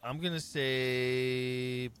 I'm gonna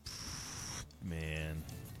say, man,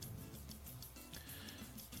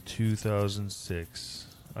 2006.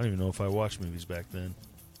 I don't even know if I watched movies back then.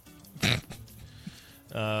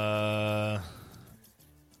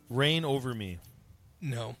 Reign Over Me.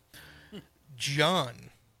 No. John,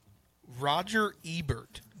 Roger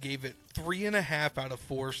Ebert gave it 3.5 out of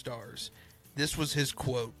 4 stars. This was his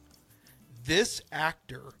quote. This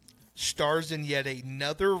actor stars in yet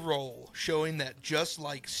another role, showing that just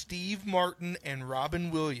like Steve Martin and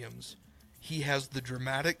Robin Williams, he has the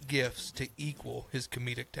dramatic gifts to equal his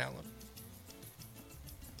comedic talent.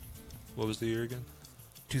 What was the year again?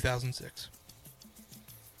 2006.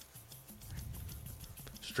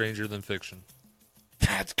 Stranger Than Fiction.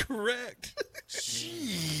 That's correct.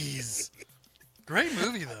 Jeez. Great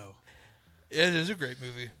movie, though. It is a great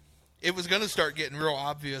movie. It was going to start getting real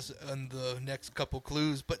obvious on the next couple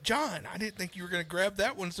clues, but John, I didn't think you were going to grab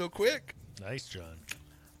that one so quick. Nice, John.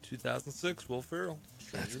 2006, Will Ferrell.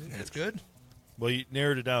 Stranger Than That's Fiction. good. Well, you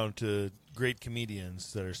narrowed it down to great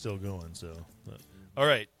comedians that are still going. So, all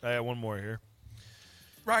right, I have one more here.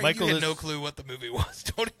 Ryan, Michael you had is- no clue what the movie was.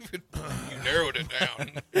 Don't even. You narrowed it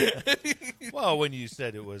down. Well, when you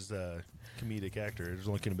said it was a comedic actor, there's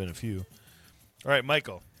only could have been a few. All right,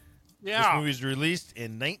 Michael. This movie was released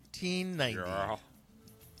in 1990. Yeah.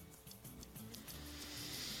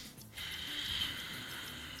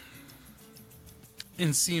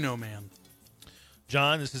 Encino Man.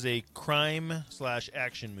 John, this is a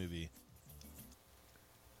crime/action movie.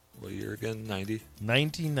 What year again? 90?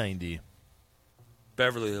 1990.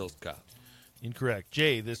 Beverly Hills Cop. Incorrect.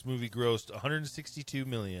 Jay, this movie grossed $162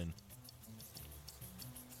 million.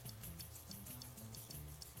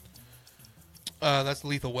 That's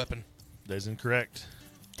Lethal Weapon. That is incorrect.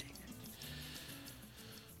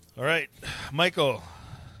 All right, Michael.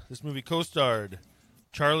 This movie co-starred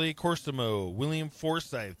Charlie Corsimo, William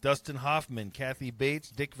Forsythe, Dustin Hoffman, Kathy Bates,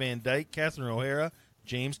 Dick Van Dyke, Catherine O'Hara,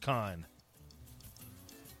 James Caan.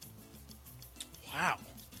 Wow.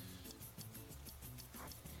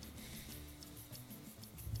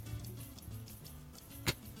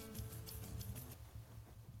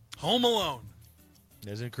 Home Alone.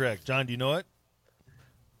 That is incorrect. John, do you know it?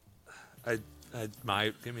 I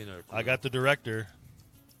might. Give me another clue. I got the director.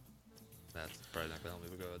 That's probably not going to help me,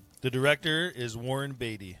 but go ahead. The director is Warren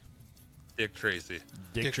Beatty. Dick Tracy.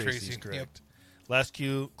 Dick Tracy, Tracy is yep. correct. Last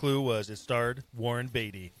clue was it starred Warren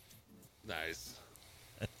Beatty. Nice.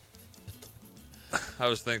 I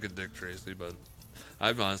was thinking Dick Tracy, but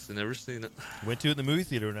I've honestly never seen it. Went to it in the movie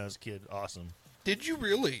theater when I was a kid. Awesome. Did you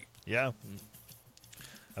really? Yeah.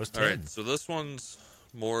 I was 10. All right, so this one's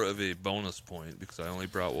more of a bonus point because I only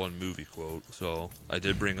brought one movie quote. So I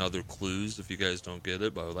did bring other clues if you guys don't get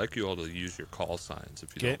it, but I would like you all to use your call signs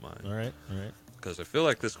if you Okay. don't mind. All right. Because I feel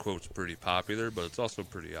like this quote's pretty popular, but it's also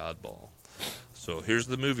pretty oddball. So here's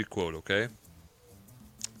the movie quote, okay?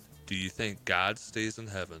 Do you think God stays in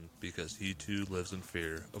heaven because he too lives in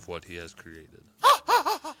fear of what he has created?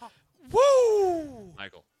 Woo!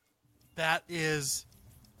 Michael. That is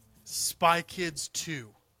Spy Kids 2.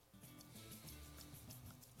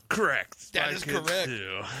 Correct. That is correct.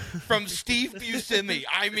 Too. From Steve Buscemi.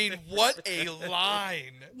 I mean, what a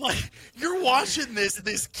line. Like, you're watching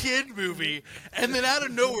this kid movie, and then out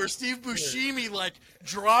of nowhere, Steve Buscemi, like,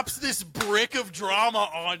 drops this brick of drama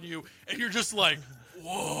on you, and you're just like,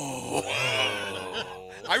 whoa.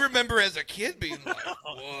 I remember as a kid being like,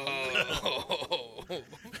 whoa.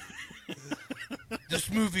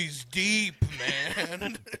 This movie's deep,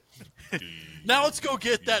 man. Now let's go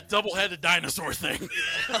get that double-headed dinosaur thing.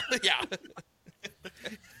 Yeah.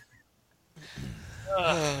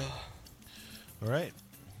 All right.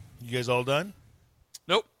 You guys all done?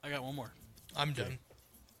 Nope, I got one more. I'm done.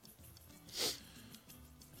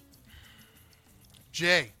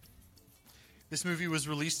 Jay, this movie was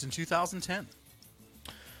released in 2010.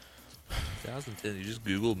 2010. You just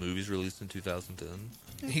Google movies released in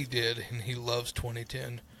 2010. He did, and he loves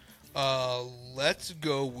 2010. Let's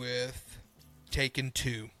go with Taken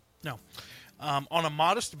 2. No. On a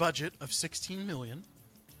modest budget of $16 million,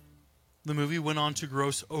 the movie went on to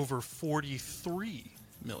gross over $43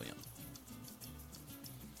 million.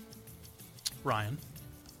 Ryan.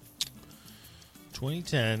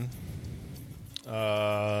 2010.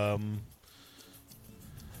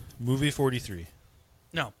 Movie 43.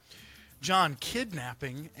 No. John,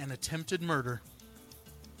 kidnapping and attempted murder.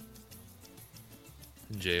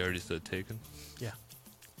 Jay already said Taken. Yeah.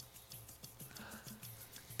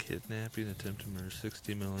 Kidnapping, attempted murder,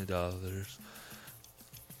 $60 million.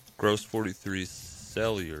 Gross 43.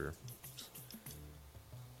 Cellular.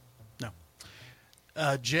 No.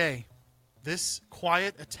 Jay, this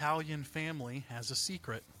quiet Italian family has a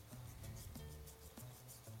secret.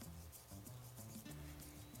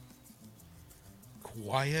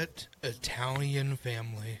 Quiet Italian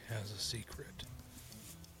family has a secret.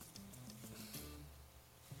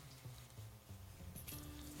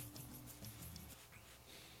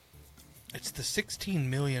 It's the $16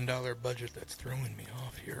 million budget that's throwing me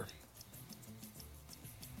off here.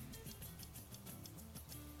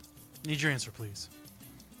 Need your answer, please.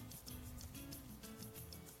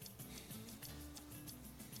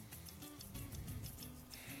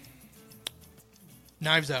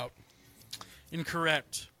 Knives Out.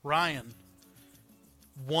 Incorrect. Ryan,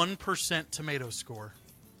 1% tomato score.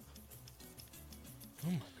 Oh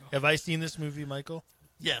my god. Have I seen this movie, Michael?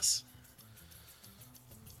 Yes.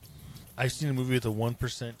 I've seen a movie with a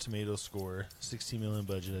 1% tomato score, $16 million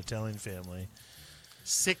budget, Italian family,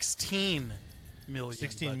 $16 million.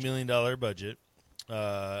 $16 million budget,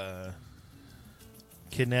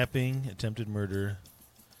 kidnapping, attempted murder,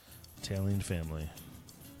 Italian family.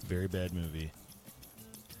 Very bad movie.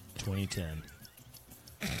 2010.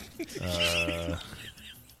 It's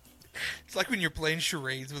like when you're playing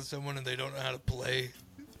charades with someone and they don't know how to play.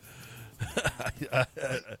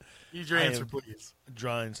 Need your I answer, am please.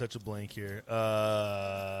 Drawing such a blank here.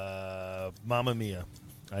 Mamma Mia.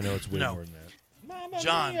 I know it's way No. more than that.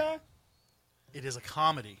 John, it is a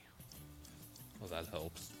comedy. Well, that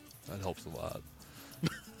helps. That helps a lot.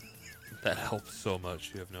 That helps so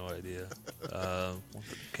much. You have no idea.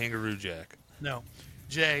 Kangaroo Jack. No.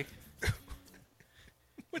 Jay,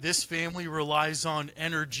 this family relies on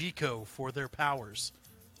Energico for their powers.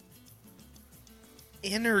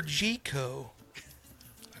 Energico.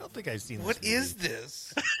 I don't think I've seen this What movie. is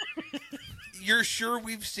this? You're sure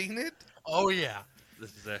we've seen it? Oh, yeah.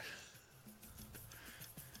 This is a,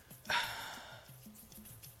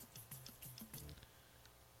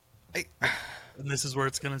 And this is where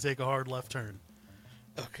it's going to take a hard left turn.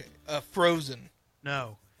 Okay. Frozen.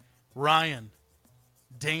 No. Ryan.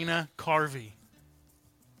 Dana Carvey.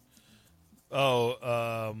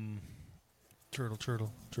 Oh, turtle.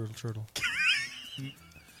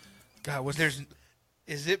 God, what's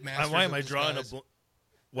Is it Masters why of am I drawing a Disguise?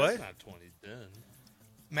 what? That's not 2010.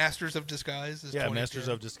 Masters of Disguise is Yeah, 2010. Masters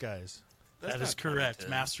of Disguise. That's That is not correct. 2010.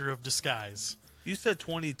 Master of Disguise. You said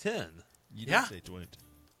 2010. You Yeah. did say 20.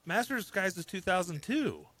 Master of Disguise is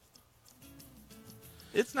 2002.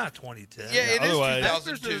 It's not 2010. Yeah, it is Otherwise-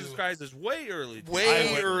 Masters of 2002. Disguise is way early.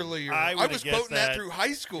 Way would- earlier. I I would've was guessed quoting that that. through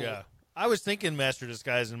high school. Yeah. I was thinking Master of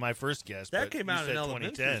Disguise in my first guess. That but came you out said in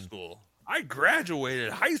elementary 2010. school. I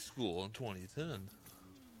graduated high school in 2010.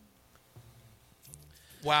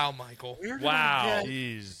 Wow, Michael. Wow.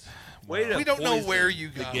 Jeez. Way to We don't know poison where you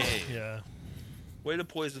the got game. Yeah. Way to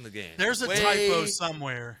poison the game. There's a Way- typo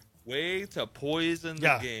somewhere. Way to poison the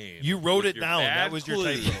Yeah. game. You wrote with it your down. bad That was your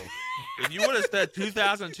clue. typo. If you would have said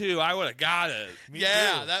 2002, I would have got it.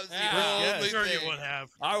 Yeah, too. that was the Yeah. only Sure thing. you would have.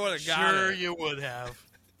 I would have got Sure it. you would have.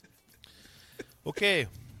 Okay.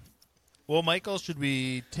 Well, Michael, should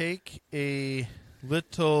we take a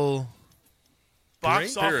little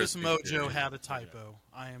Box break? Office Conspiracy Mojo theory. had a typo.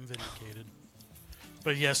 I am vindicated.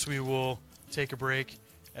 But yes, we will take a break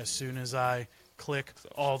as soon as I click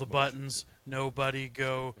all the buttons. Nobody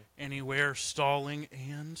go anywhere stalling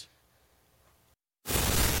and...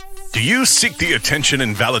 Do you seek the attention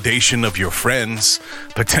and validation of your friends,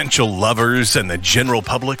 potential lovers, and the general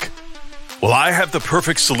public? Well, I have the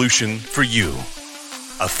perfect solution for you.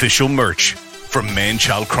 Official merch from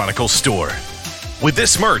Man-Child Chronicles store. With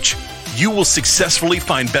this merch, you will successfully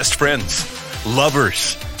find best friends,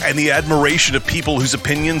 lovers, and the admiration of people whose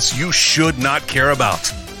opinions you should not care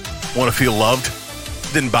about. Want to feel loved?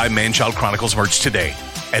 Then buy Man-Child Chronicles merch today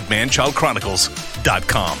at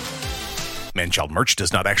manchildchronicles.com. Man-Child merch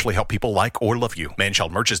does not actually help people like or love you.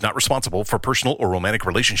 Man-Child merch is not responsible for personal or romantic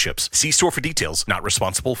relationships. See store for details. Not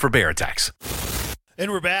responsible for bear attacks.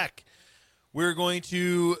 And we're back. We're going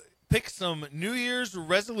to pick some New Year's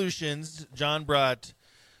resolutions. John brought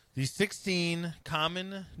the 16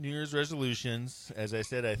 common New Year's resolutions. As I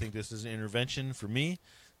said, I think this is an intervention for me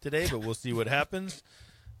today, but we'll see what happens.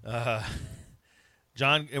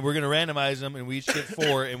 John, and we're going to randomize them, and we each get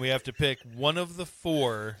 4, and we have to pick one of the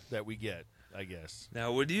 4 that we get, I guess.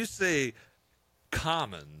 Now, when you say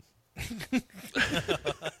common,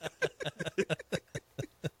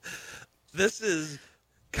 this is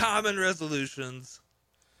common resolutions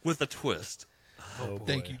with a twist. Oh, boy.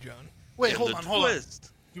 Thank you, John. Wait, And hold the on.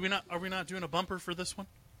 twist. Are we not doing a bumper for this one?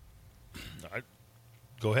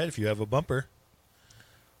 Go ahead if you have a bumper.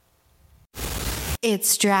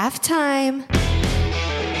 It's draft time.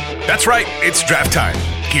 That's right, it's draft time.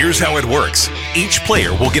 Here's how it works. Each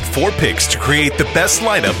player will get 4 picks to create the best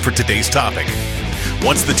lineup for today's topic.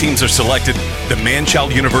 Once the teams are selected, the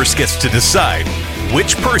Man-Child universe gets to decide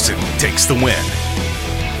which person takes the win.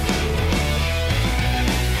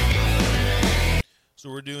 So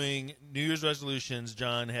we're doing New Year's resolutions.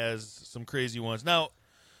 John has some crazy ones. Now,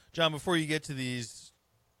 John, before you get to these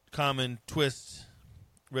common twist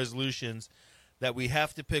resolutions that we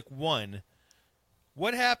have to pick one,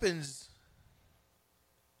 what happens?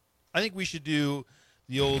 I think we should do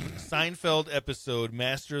the old Seinfeld episode,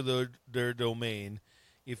 Master of their Domain.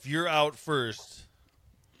 If you're out first,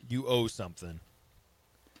 you owe something.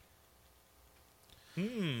 I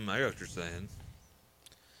know what you're saying.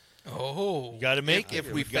 Oh, You got to make if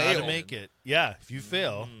it. we got to fail. make it. Yeah, if you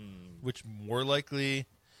fail, which more likely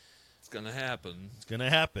It's going to happen. it's going to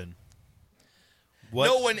happen. no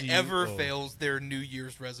What one do you ever owe? fails their New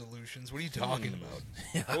Year's resolutions. What are you talking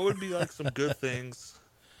about? What would be like some good things?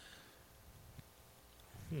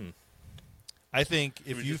 I think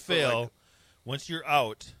we if you just put, fail, like- once you're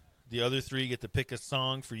out, the other 3 get to pick a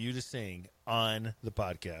song for you to sing on the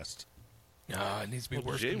podcast. Nah, it needs to be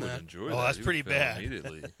worse Jay than would that. enjoy Oh, that. that's He would pretty fail bad.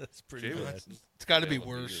 Immediately. That's pretty Jay would bad. It's got to be fail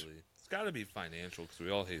worse. immediately. It's got to be financial because we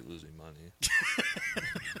all hate losing money.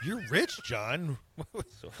 You're rich, John.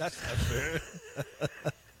 That's not fair.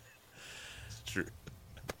 It's true.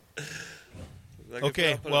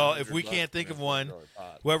 Okay, well, if we can't think of one,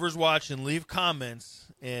 whoever's watching, leave comments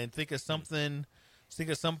and think of something. Think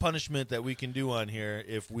of some punishment that we can do on here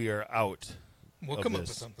if we are out. We'll of come up this.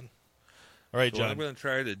 with something. All right, So what John. I'm going to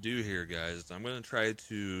try to do here, guys, I'm going to try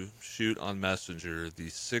to shoot on Messenger the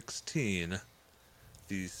 16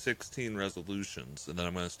 resolutions, and then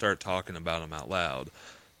I'm going to start talking about them out loud.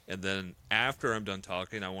 And then after I'm done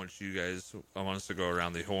talking, I want us to go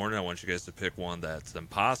around the horn. I want you guys to pick one that's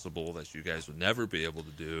impossible that you guys would never be able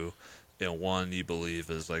to do, and one you believe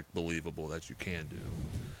is like believable that you can do.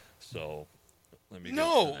 So let me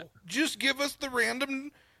No, just give us the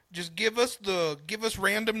random. Just give us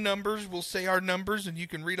random numbers. We'll say our numbers, and you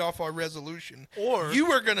can read off our resolution. Or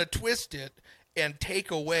you are gonna twist it and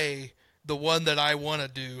take away the one that I want to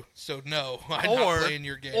do. So no, I'm not playing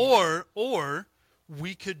your game. Or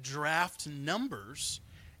we could draft numbers,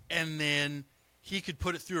 and then he could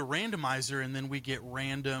put it through a randomizer, and then we get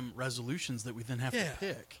random resolutions that we then have to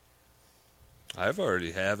pick. I've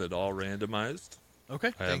already have it all randomized.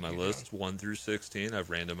 Okay. I have my list 1 through 16. I've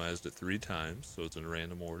randomized it 3 times, so it's in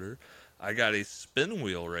random order. I got a spin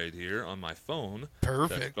wheel right here on my phone.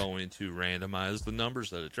 Perfect. That's going to randomize the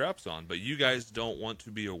numbers that it drops on. But you guys don't want to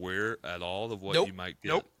be aware at all of what you might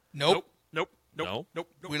get. Nope. No?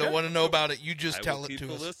 We don't want to know about it. You just I tell will it keep to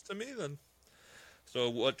the us. list to me then. So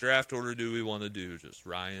what draft order do we want to do? Just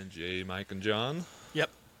Ryan, Jay, Mike, and John? Yep.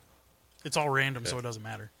 It's all random, so it doesn't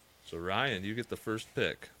matter. So Ryan, you get the first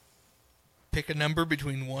pick. Pick a number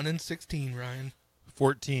between 1 and 16, Ryan.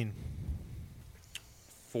 14.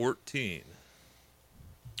 14.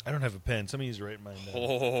 I don't have a pen. Somebody's writing mine down.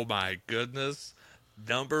 Oh my goodness.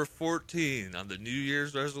 Number 14 on the New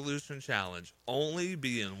Year's resolution challenge. Only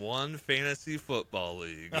be in one fantasy football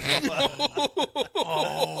league. I'm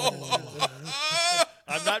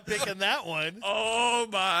not picking that one. Oh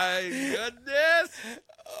my goodness.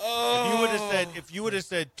 If you would have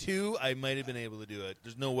said 2, I might have been able to do it.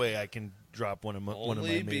 There's no way I can drop one of my Only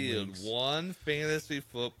main be in leagues. one fantasy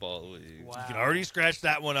football league. Wow. You can already scratch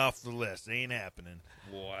that one off the list. It ain't happening.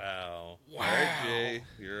 Wow. All right, Jay,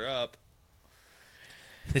 you're up.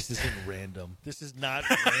 This isn't random. This is not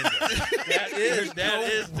random. That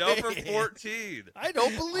is number 14. I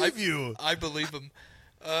don't believe you. I believe him.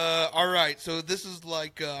 All right, so this is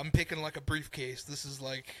like I'm picking like a briefcase. This is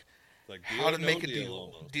like Like how to make a deal deal.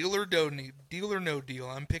 almost. Deal or no deal.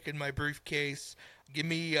 I'm picking my briefcase. Give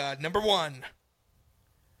me number 1.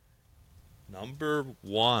 Number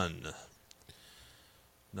 1.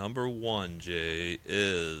 Number 1, Jay,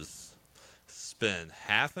 is spend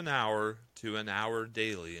half an hour to an hour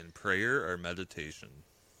daily in prayer or meditation.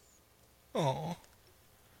 Oh,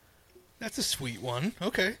 that's a sweet one.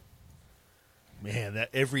 Okay. Man, that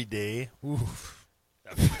every day. Oof.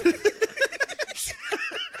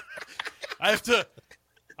 I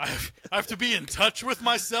have to be in touch with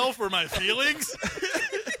myself or my feelings.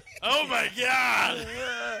 Oh my god!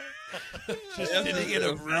 Just sitting in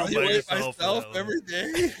a room by yourself. every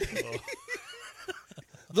day.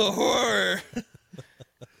 The horror.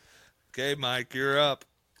 Okay, Mike, you're up.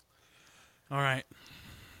 All right.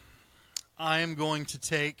 I am going to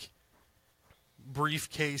take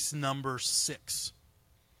briefcase number 6.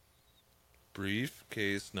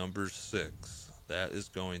 Briefcase number 6. That is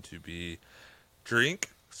going to be drink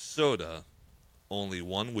soda only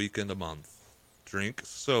 1 weekend a month. Drink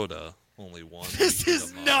soda only 1 This weekend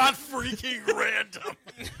is a month. not freaking random.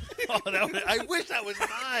 I wish that was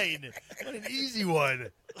mine. What an easy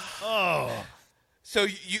one. Oh. So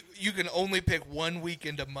you can only pick 1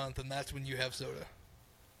 weekend a month, and that's when you have soda.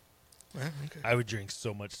 Well, okay. I would drink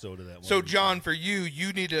so much soda that one. So, John, for you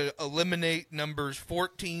need to eliminate numbers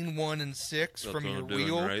 14, 1, and 6 That's from what your I'm doing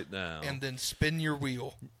wheel, right now. and then spin your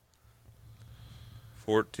wheel.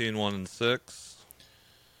 14, 1, and 6.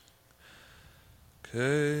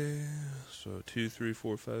 Okay. So 2, 3,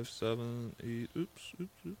 4, 5, 7, 8. Oops. What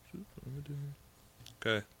am I doing?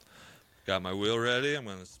 Okay. Got my wheel ready. I'm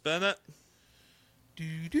going to spin it.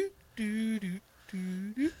 It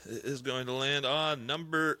is going to land on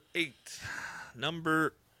number 8.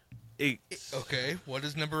 Number 8. Okay, what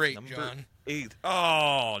is number 8, Number John? 8.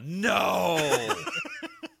 Oh, no.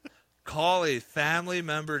 Call a family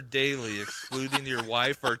member daily, excluding your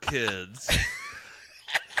wife or kids.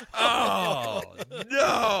 Oh,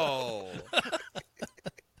 no.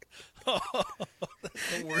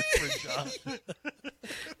 the worst for John.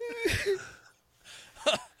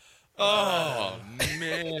 Oh,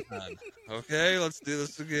 man. Okay, let's do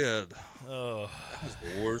this again. Oh. That was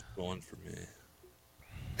the worst one for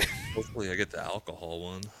me. Hopefully I get the alcohol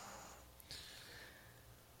one.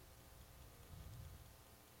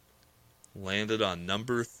 Landed on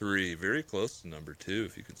number 3. Very close to number 2,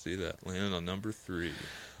 if you can see that. Landed on number 3.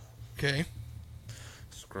 Okay.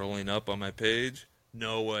 Scrolling up on my page.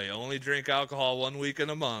 No way. Only drink alcohol 1 week in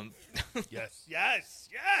a month. Yes, yes,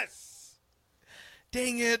 yes.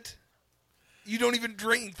 Dang it. You don't even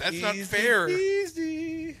drink. That's not Easy fair.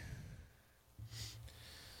 Easy.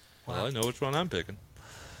 Well, I know which one I'm picking.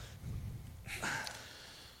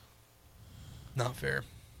 Not fair.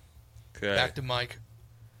 Okay. Back to Mike.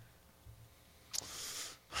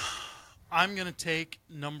 I'm going to take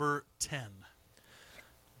number 10.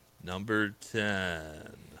 Number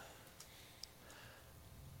 10.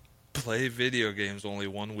 Play video games only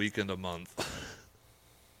 1 weekend a month.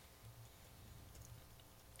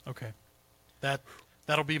 Okay.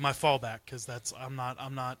 That'll be my fallback because I'm not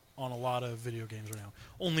on a lot of video games right now.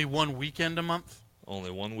 Only 1 weekend a month?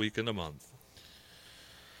 Only 1 weekend a month.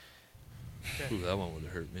 Okay. Ooh, that one would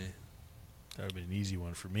have hurt me. That would be an easy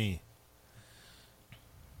one for me.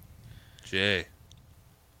 Jay.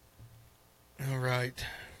 All right.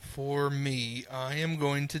 For me, I am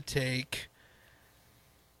going to take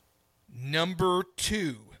number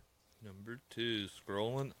 2. Number 2.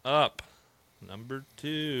 Scrolling up. Number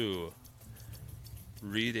 2.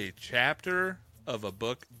 Read a chapter of a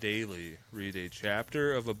book daily. Read a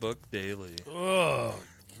chapter of a book daily. Oh,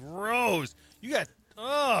 gross. You got,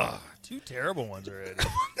 two terrible ones already.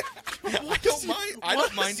 I don't mind. I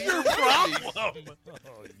don't mind your either one of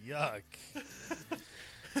Oh, yuck.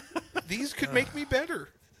 these. These could make me better.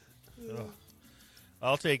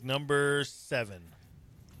 I'll take number 7.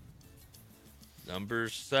 Number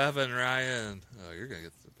 7, Ryan. Oh, you're going to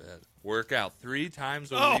get so bad. Work out 3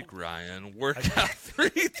 times a week, Ryan. Work out 3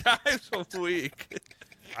 times a week.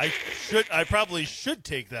 I probably should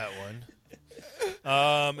take that one.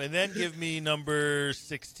 And then give me number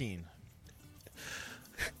 16.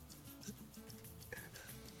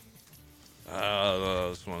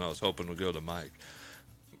 This one I was hoping would go to Mike.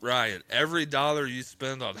 Ryan, every dollar you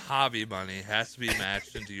spend on hobby money has to be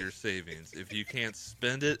matched into your savings. If you can't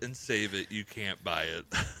spend it and save it, you can't buy it.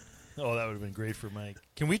 Oh, that would have been great for Mike.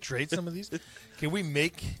 Can we trade some of these? Can we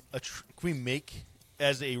make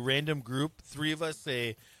as a random group, 3 of us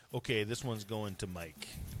say, okay, this one's going to Mike.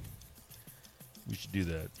 We should do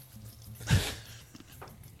that.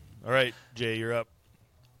 All right, Jay, you're up.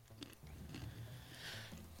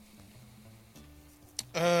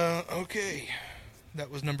 Okay. That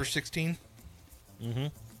was number 16? Mm-hmm.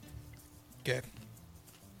 Okay.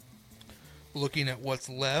 Looking at what's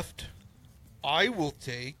left, I will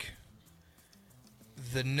take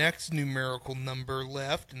the next numerical number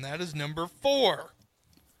left, and that is number 4.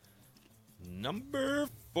 Number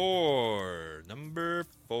 4. Number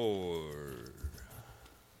 4.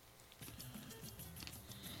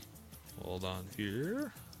 Hold on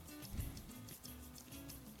here.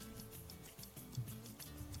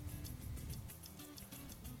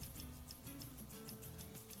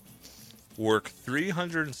 Work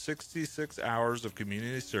 366 hours of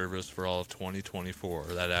community service for all of 2024.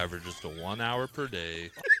 That averages to 1 hour per day.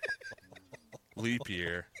 Leap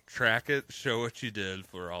year. Track it. Show what you did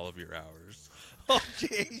for all of your hours. Oh,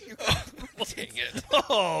 Jay. Dang it.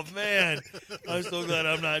 Oh, man. I'm so glad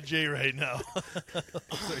I'm not Jay right now.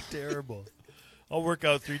 Those are terrible. I'll work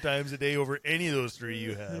out 3 times a day over any of those 3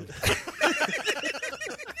 you have.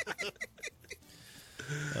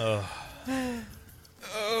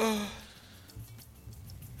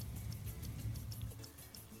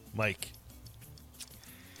 Mike.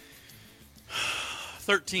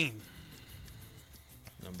 13.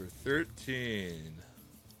 Number 13.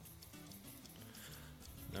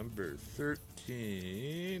 Number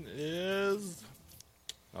 13 is...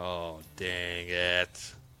 Oh, dang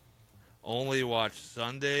it. Only watch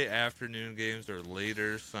Sunday afternoon games or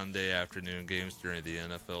later Sunday afternoon games during the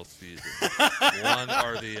NFL season. One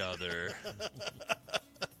or the other.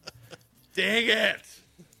 Dang it!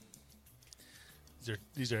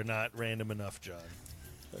 These are not random enough, John.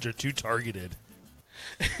 They're too targeted.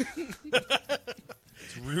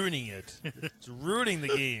 It's ruining it. It's ruining the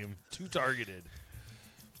game. Too targeted.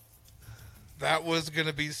 That was going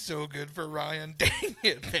to be so good for Ryan. Dang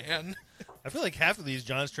it, man. I feel like half of these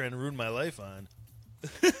John's trying to ruin my life on.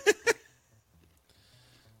 All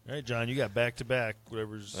right, John, you got back-to-back.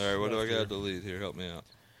 Whatever's All right, what do I left got to here. delete here? Help me out.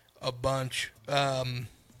 A bunch. What's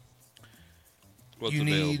You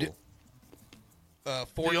need- available?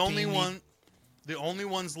 14. The only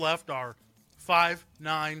ones left are 5,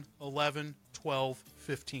 9, 11, 12,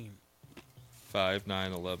 15. 5,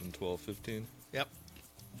 9, 11, 12, 15. Yep.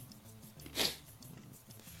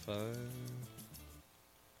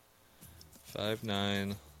 5,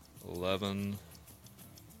 9, 11,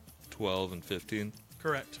 12, and 15.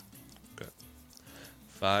 Correct. Okay.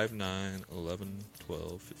 5, 9, 11,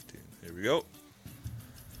 12, 15. Here we go.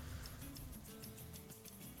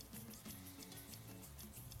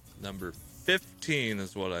 Number 15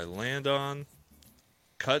 is what I land on.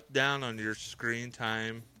 Cut down on your screen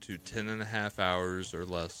time to 10.5 hours or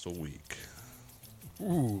less a week.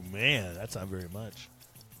 Ooh, man, that's not very much.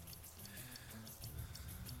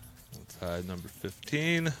 Let's hide number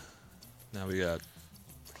 15. Now we got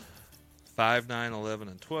 5, 9, 11,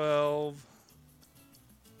 and 12.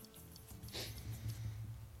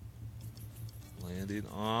 Landing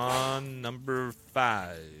on number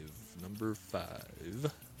 5. Number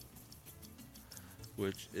 5.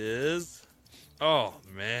 Which is, oh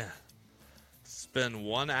man, spend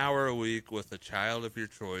 1 hour a week with a child of your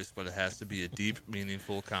choice, but it has to be a deep,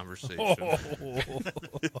 meaningful conversation. Oh.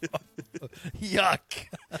 Yuck.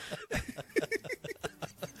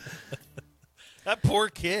 That poor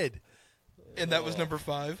kid. And that was number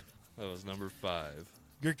 5. That was number 5.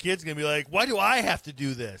 Your kid's going to be like, why do I have to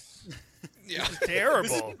do this? Yeah. This is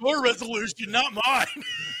terrible. Your resolution, not mine.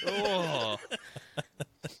 Oh.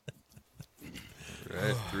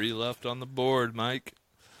 Right, 3 left on the board, Mike.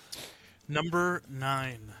 Number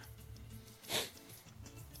 9.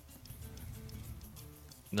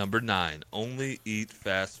 Number 9, only eat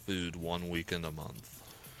fast food 1 weekend a month.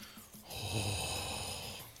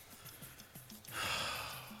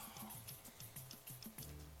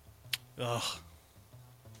 Ugh.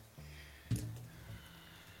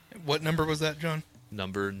 What number was that, John?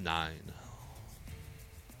 Number 9.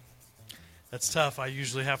 That's tough. I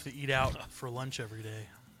usually have to eat out for lunch every day.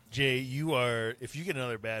 Jay, you are, if you get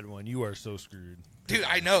another bad one, you are so screwed. Dude,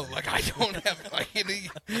 I know. Like, I don't have like any.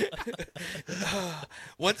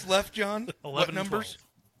 What's left, John? 11 What and numbers?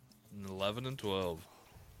 11 and 12.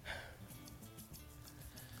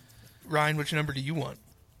 Ryan, which number do you want?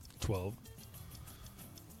 12.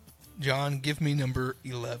 John, give me number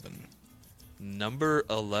 11. Number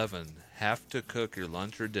 11, have to cook your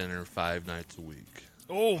lunch or dinner 5 nights a week.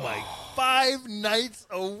 Oh, my. 5 nights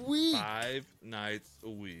a week. 5 nights a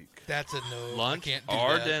week. That's a no. Lunch I can't do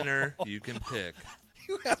or that. dinner, you can pick.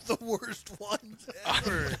 You have the worst ones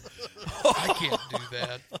ever. I can't do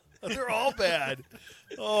that. They're all bad.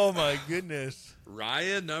 Oh, my goodness.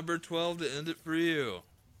 Ryan, number 12 to end it for you.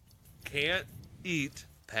 Can't eat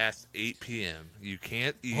past 8 p.m. You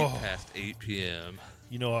can't eat past 8 p.m.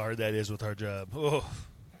 You know how hard that is with our job. Oh,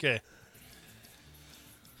 okay.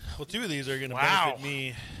 Well, 2 of these are going to benefit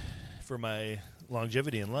me for my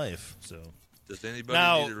longevity in life. So, Does anybody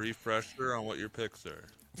Now- need a refresher on what your picks are?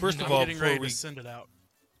 first I'm of all, getting ready before to we, send it out.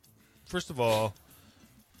 first of all,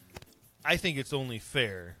 I think it's only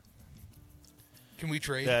fair Can we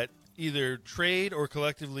trade? that either trade or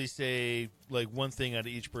collectively say like one thing out of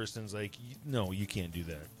each person's like, no, you can't do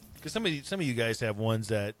that, because some of you guys have ones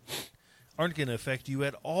that aren't going to affect you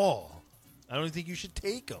at all. I don't think you should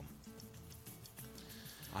take them.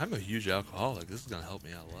 I'm a huge alcoholic. This is going to help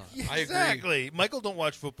me out a lot. I agree. Exactly. Michael don't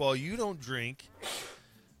watch football. You don't drink.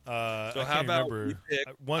 So I how can't about remember. we pick-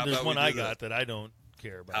 One, how there's about one we I do got this? that I don't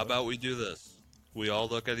care about. How about we do this? We all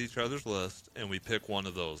look at each other's list and we pick one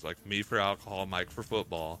of those, like me for alcohol, Mike for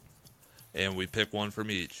football, and we pick one from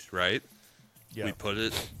each, right? Yeah. We put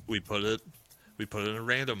it in a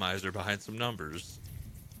randomizer behind some numbers,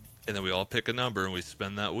 and then we all pick a number and we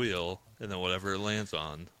spin that wheel, and then whatever it lands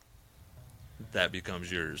on, that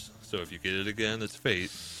becomes yours. So if you get it again, it's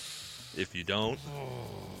fate. If you don't,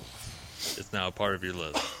 it's now a part of your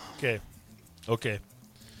list. Okay.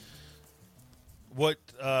 What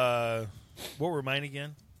were mine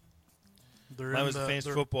again? They're Mine in was the, fantasy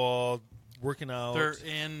they're, football, working out. They're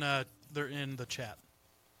in the chat.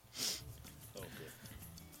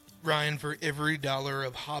 Ryan, for every dollar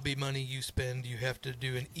of hobby money you spend, you have to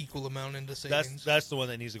do an equal amount into savings. That's the one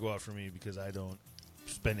that needs to go out for me because I don't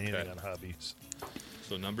spend anything Okay. on hobbies.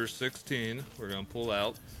 So number 16, we're going to pull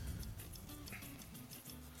out.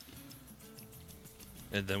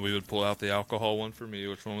 And then we would pull out the alcohol one for me.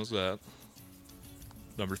 Which one was that?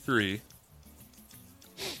 Number 3.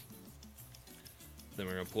 Then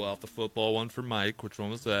we're going to pull out the football one for Mike. Which one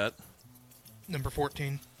was that? Number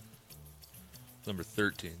 14. Number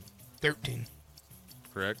 13. 13.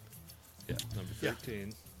 Correct? Yeah, number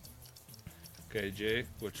 13. Okay, Jay,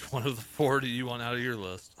 which one of the 4 do you want out of your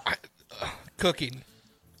list? Cooking.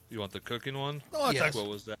 You want the cooking one? No, it's Yes. What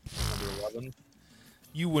was that? Number 11?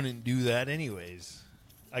 You wouldn't do that anyways.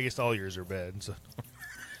 I guess all yours are bad. So.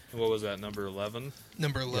 What was that? Number 11?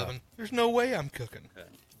 Number 11. There's no way I'm cooking. Okay.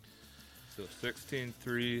 So 16,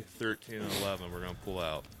 3, 13, and 11 we're going to pull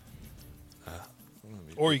out.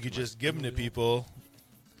 Or you could just give them to people,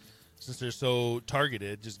 since they're so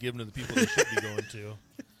targeted. Just give them to the people they should be going to.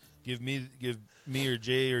 Give me or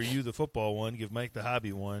Jay or you the football one. Give Mike the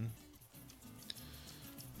hobby one.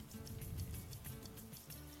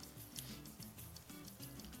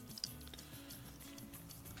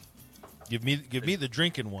 Give me the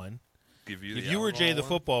drinking one. Give you If the you were Jay the alcohol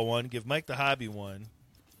one. football one, give Mike the hobby one,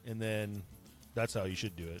 and then that's how you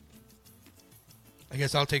should do it. I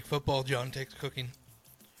guess I'll take football. John takes cooking.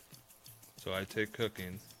 So I take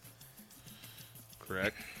cooking.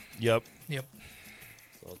 Correct? Yep. Yep.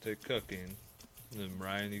 So I'll take cooking. And then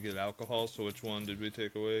Ryan, you get alcohol. So which one did we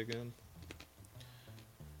take away again?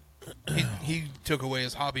 He took away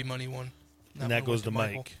his hobby money one. And that one goes went to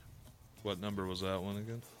Michael. Mike. What number was that one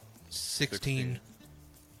again? 16.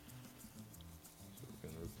 So we're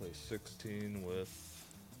going to replace 16 with...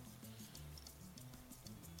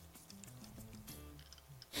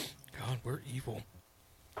 God, we're evil.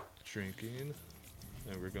 drinking.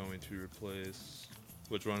 And we're going to replace...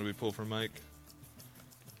 Which one did we pull from Mike?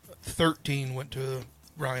 13 went to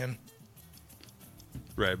Ryan.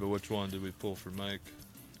 Right, but which one did we pull from Mike?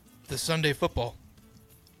 The Sunday football.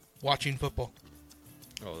 Watching football.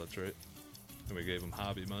 Oh, that's right. And we gave him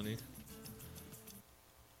hobby money.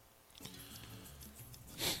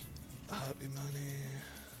 Hobby money.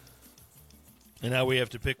 And now we have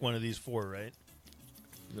to pick one of these 4, right?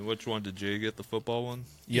 And then which one did Jay get? The football one?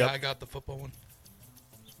 Yeah, I got the football one.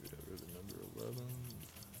 So we got rid of number 11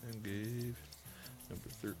 and gave number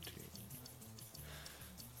 13.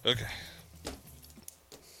 Okay.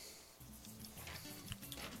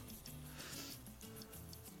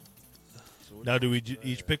 So Now, do we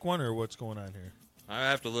each pick one, or what's going on here? I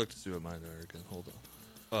have to look to see what mine are again. Hold on.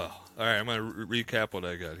 Oh, all right. I'm going to recap what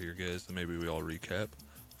I got here, guys. And maybe we all recap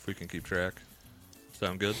if we can keep track.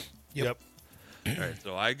 Sound good? Yep. All right.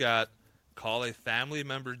 So I got call a family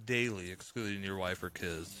member daily, excluding your wife or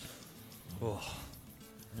kids. Oh.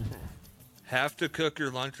 Have to cook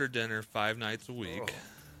your lunch or dinner 5 nights a week.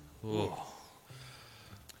 Oh.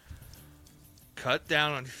 Cut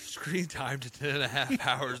down on your screen time to 10.5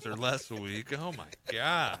 hours or less a week. Oh, my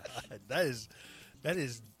gosh. That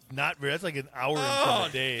is not very. That's like an hour Oh, from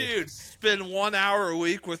a day. dude, spend 1 hour a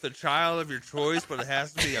week with a child of your choice, but it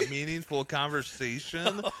has to be a meaningful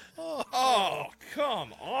conversation. Oh,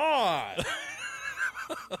 come on.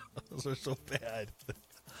 Those are so bad.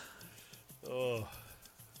 Oh.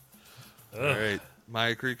 All right,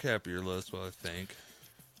 Mike, recap your list while I think.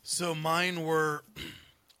 So mine were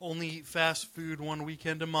only eat fast food 1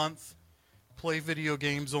 weekend a month, play video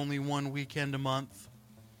games only 1 weekend a month,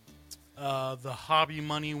 the hobby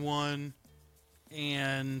money one,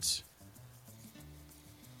 and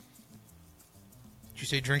Did you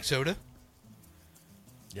say drink soda?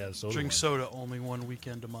 Yeah, so drink soda only 1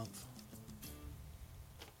 weekend a month.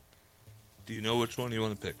 Do you know which one you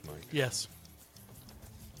want to pick, Mike? Yes.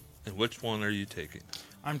 And which one are you taking?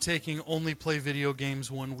 I'm taking only play video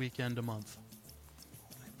games 1 weekend a month.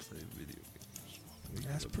 I play video games.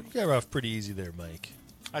 That's pretty, got off pretty easy there, Mike.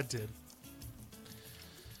 I did.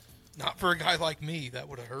 Not for a guy like me. That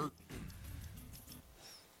would have hurt.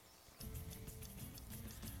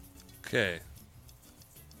 Okay.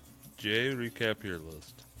 Jay, recap your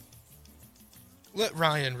list. Let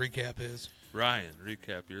Ryan recap his. Ryan,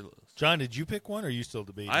 recap your list. John, did you pick one, or are you still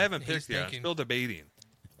debating? I haven't He's picked yet. I'm thinking. still debating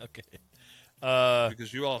Okay.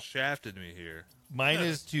 because you all shafted me here. Mine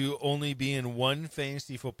is to only be in one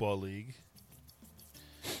fantasy football league.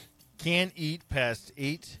 Can't eat past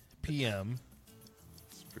 8 p.m.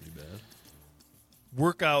 It's pretty bad.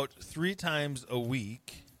 Work out 3 times a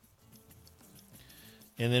week.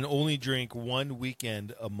 And then only drink 1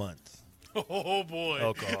 weekend a month. Oh, boy.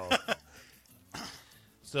 Alcohol.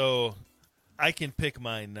 So I can pick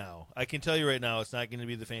mine now. I can tell you right now it's not going to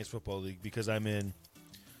be the fantasy football league because I'm in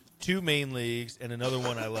 2 main leagues and another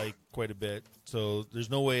one I like quite a bit. So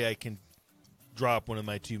there's no way I can drop one of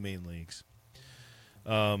my 2 main leagues.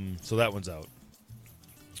 So that one's out.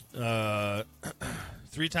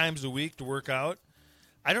 3 times a week to work out.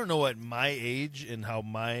 I don't know at my age and how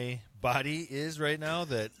my body is right now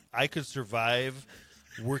that I could survive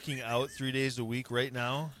working out 3 days a week right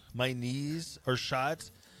now. My knees are shot.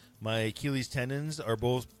 My Achilles tendons are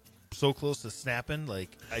both so close to snapping.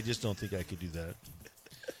 Like, I just don't think I could do that.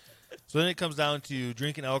 So then it comes down to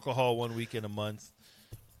drinking alcohol 1 weekend a month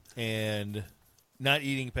and not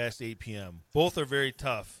eating past 8 p.m. Both are very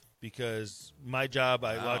tough because my job,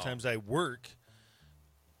 a lot of times I work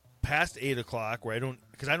past 8 o'clock where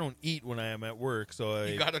because I don't eat when I am at work. So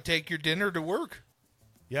You got to take your dinner to work.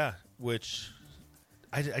 yeah, which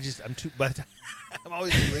I'm too, by the time, I'm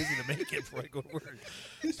always too lazy to make it before I go to work.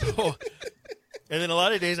 So, and then a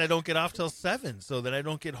lot of days I don't get off till 7, so then I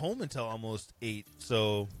don't get home until almost 8.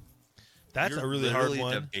 So that's You're a really hard literally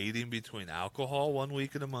one. debating between alcohol 1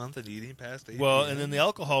 week in a month and eating past 8 Well, p.m. and then the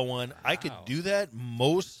alcohol one, I could Wow. do that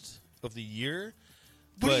most of the year.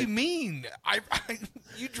 What but do you mean?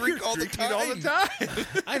 You drink all the time. all the time.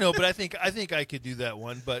 I know, but I think I could do that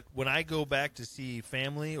one. But when I go back to see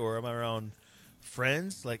family or I'm around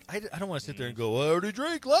friends, like I don't want to sit there and go, well, I already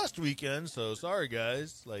drank last weekend, so sorry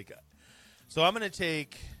guys. Like, so I'm gonna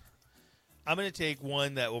take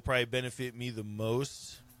one that will probably benefit me the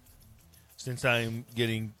most, since I'm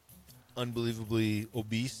getting unbelievably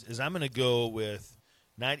obese, is I'm going to go with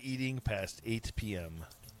not eating past 8 p.m.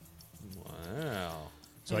 Wow.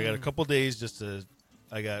 So I got a couple days just to.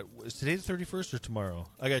 Is today the 31st or tomorrow?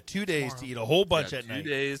 I got 2 days to eat a whole bunch at night. 2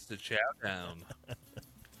 days to chow down.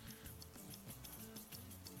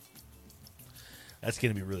 That's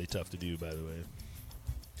going to be really tough to do, by the way.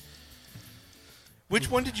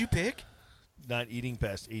 Which one did you pick? Not eating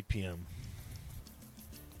past 8 p.m.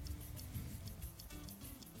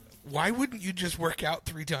 Why wouldn't you just work out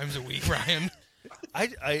 3 times a week, Ryan?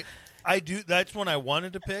 I do. That's one I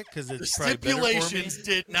wanted to pick because it's The probably better for me. stipulations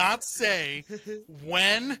did not say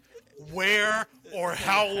when, where, or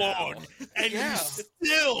how long, and Yeah. you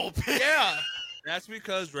still pick. Yeah. That's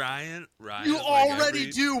because Ryan You is like already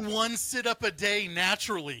every- do one sit-up a day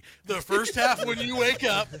naturally. The first half when you wake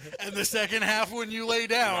up, and the second half when you lay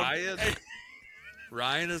down.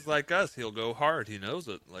 Ryan is like us. He'll go hard. He knows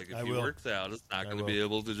it. Like if I he will. works out, it's not going to will. be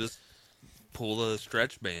able to just pull a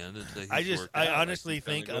stretch band and say he's worked I out. honestly Like,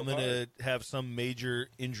 he's think gonna I'm go going hard. to have some major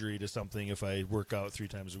injury to something if I work out 3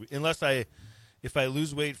 times a week. Unless if I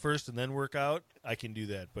lose weight first and then work out, I can do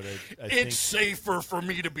that. But I think It's safer for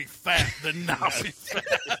me to be fat than not be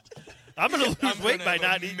fat. I'm going to lose I'm weight gonna by have a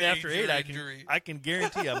not eating after major 8. injury. I can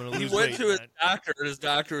guarantee I'm going to He lose went weight. to his doctor, and his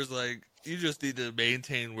doctor was like, "You just need to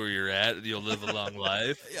maintain where you're at, and you'll live a long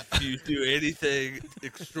life. If you do anything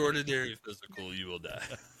extraordinary physical, you will die."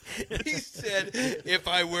 He said, if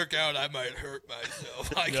I work out, I might hurt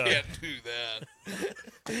myself. I Yeah. can't do that.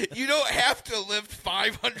 You don't have to lift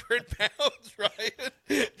 500 pounds, Ryan.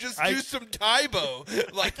 Just do some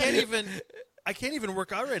Taibo. Like, I can't even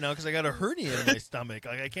work out right now because I got a hernia in my stomach.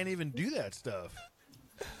 Like I can't even do that stuff.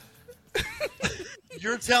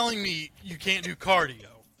 You're telling me you can't do cardio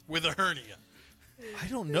with a hernia? I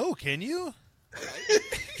don't know. Can you?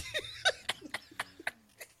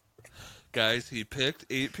 Guys, he picked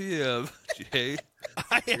 8 p.m. Jay,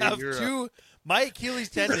 I have you're two. My Achilles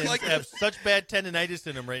tendons like- have such bad tendonitis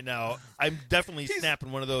in them right now. I'm definitely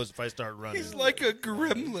snapping one of those if I start running. he's like a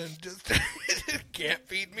gremlin. Just can't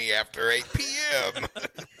feed me after 8 p.m.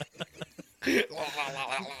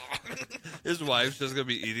 his wife's just gonna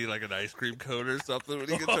be eating like an ice cream cone or something when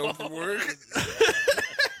he gets home from work.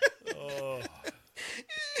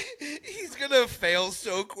 He's gonna fail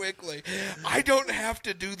so quickly. I don't have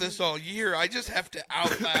to do this all year. I just have to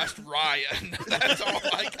outlast Ryan. That's all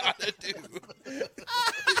I gotta do.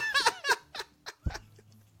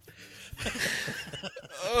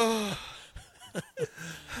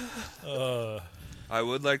 I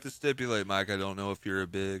would like to stipulate, Mike. I don't know if you're a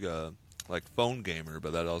big like phone gamer,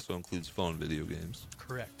 but that also includes phone video games.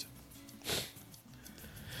 Correct.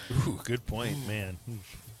 Ooh, good point, man.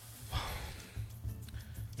 All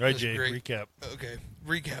right, That's Jay, great. recap. Okay,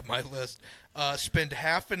 recap my list. Spend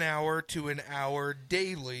half an hour to an hour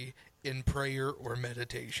daily in prayer or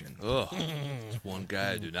meditation. Ugh, there's one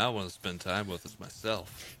guy I do not want to spend time with is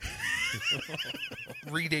myself.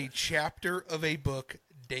 Read a chapter of a book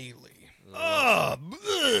daily. Oh,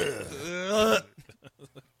 God,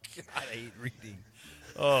 I hate reading.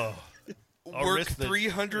 Oh, I'll Work risk the-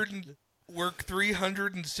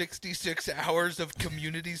 366 hours of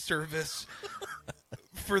community service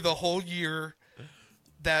for the whole year.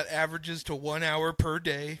 That averages to 1 hour per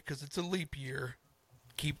day because it's a leap year.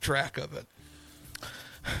 Keep track of it.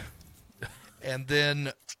 And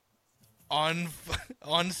then on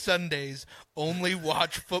Sundays, only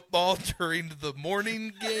watch football during the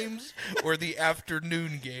morning games or the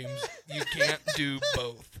afternoon games. You can't do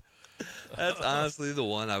both. That's honestly the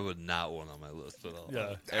one I would not want on my list at all.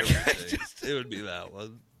 Yeah. Everything. It would be that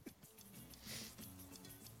one.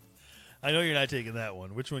 I know you're not taking that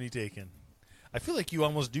one. Which one are you taking? I feel like you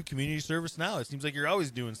almost do community service now. It seems like you're always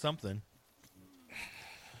doing something.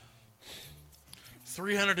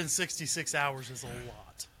 366 hours is a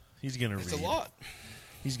lot. He's going to read. It's a lot.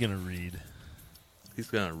 He's going to read. He's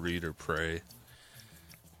gonna read or pray.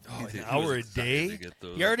 Oh, He an was hour a excited day? to get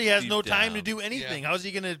those He already has deep no time to down. do anything. Yeah. How's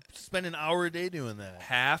he going to spend an hour a day doing that?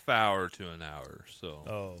 Half hour to an hour, so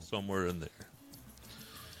Oh. somewhere in there.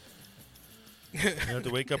 You have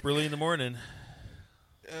to wake up early in the morning.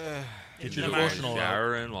 Get your Am I- devotional out.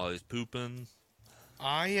 Showering while he's pooping.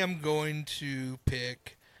 I am going to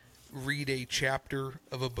pick read a chapter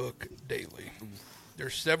of a book daily.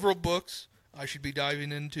 There's several books I should be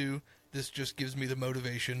diving into. This just gives me the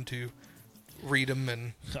motivation to read them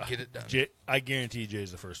and get it done. I guarantee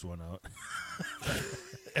Jay's the first one out.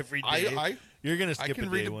 Every day. I You're going to I skip a can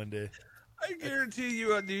read day a- one day. I guarantee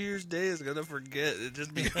you on New Year's Day is gonna forget and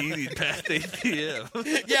just be eating past 8 p.m.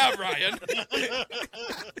 yeah, Ryan.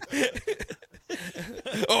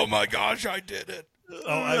 Oh my gosh, I did it.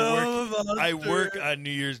 I work on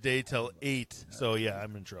New Year's Day till 8, so yeah,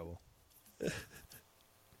 I'm in trouble.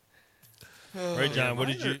 Right, John? What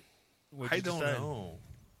did you? I don't know.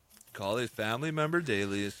 Call a family member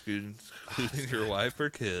daily, including your wife or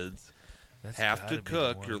kids. Have to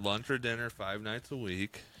cook your lunch or dinner 5 nights a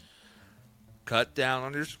week. Cut down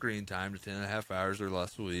on your screen time to 10.5 hours or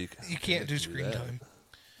less a week. You can't do screen time.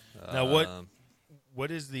 Now,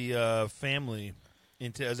 what is the family?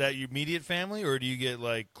 Is that your immediate family, or do you get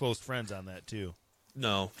like close friends on that too?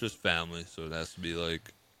 No, just family. So it has to be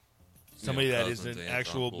like somebody that cousins, is an aunts,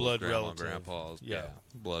 actual uncles, blood grandma, relative. grandpas, Yeah.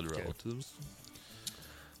 blood relatives.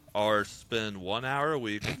 Or spend 1 hour a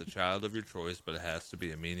week with the child of your choice, but it has to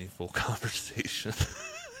be a meaningful conversation.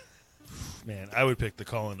 Man, I would pick the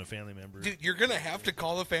calling a family member. Dude, you're going to have to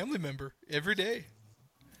call a family member every day.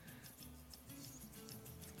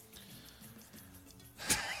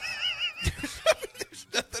 There's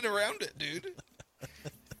nothing around it, dude.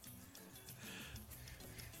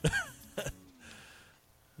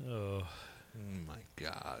 Oh my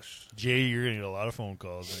gosh. Jay, you're going to get a lot of phone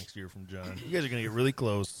calls next year from John. You guys are going to get really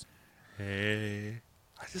close. Hey.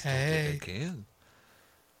 I just don't think I can.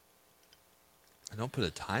 I don't put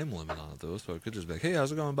a time limit on it, though, so I could just be like, hey,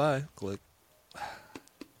 how's it going? Bye. Click.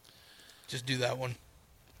 Just do that one.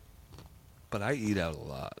 But I eat out a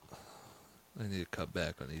lot. I need to cut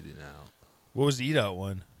back on eating out. What was the eat out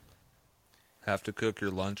one? Have to cook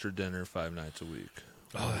your lunch or dinner 5 nights a week.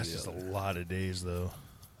 Oh, that's just a lot of days, though.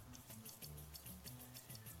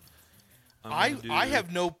 I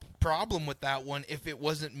have no problem with that one if it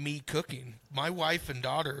wasn't me cooking. My wife and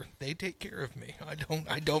daughter, they take care of me.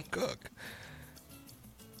 I don't cook.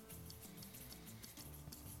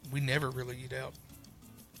 We never really eat out.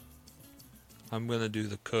 I'm going to do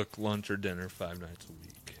the cook lunch or dinner 5 nights a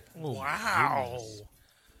week. Oh, wow. Goodness.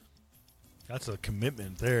 That's a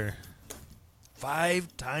commitment there.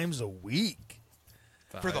 5 times a week.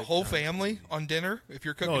 For the whole family on dinner? If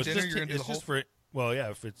you're cooking dinner, you're going to do the whole... Well, yeah,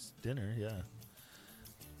 if it's dinner, yeah.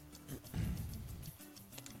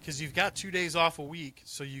 Because you've got 2 days off a week,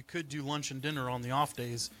 so you could do lunch and dinner on the off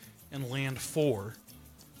days and land 4.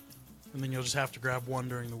 And then you'll just have to grab 1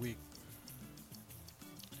 during the week.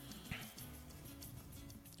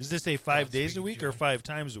 Does this say 5 days a week or 5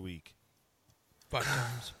 times a week? 5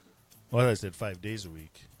 times. Well, I said 5 days a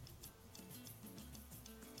week.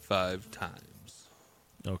 5 times.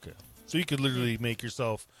 Okay. So you could literally make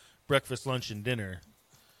yourself breakfast, lunch, and dinner.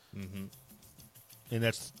 Mm-hmm.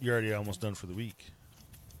 And you're already almost done for the week.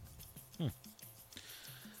 And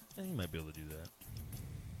you might be able to do that.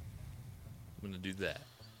 I'm going to do that.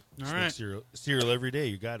 All right. Cereal every day.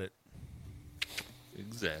 You got it.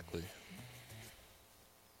 Exactly.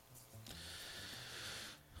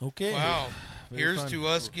 Okay. Wow. Very Here's fun. to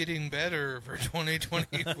us getting better for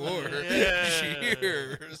 2024. Yeah.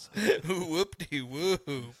 Cheers.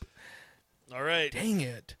 Whoop-de-whoop. All right. Dang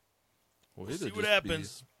it. We'll see what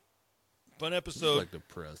happens. Fun episode. Like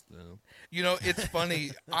depressed now. You know, it's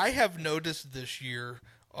funny. I have noticed this year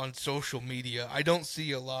on social media, I don't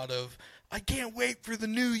see a lot of, I can't wait for the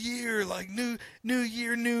new year, like new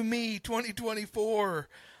year, new me, 2024.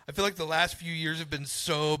 I feel like the last few years have been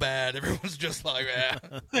so bad. Everyone's just like,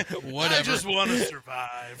 whatever. I just want to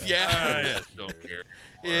survive. Yeah. I just don't care.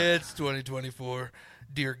 It's 2024.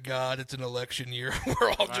 Dear God, it's an election year.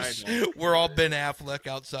 We're all Ben Affleck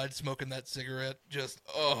outside smoking that cigarette. Just,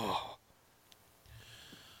 oh.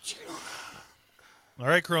 All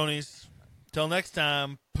right, cronies. Till next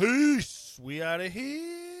time, peace. We out of here.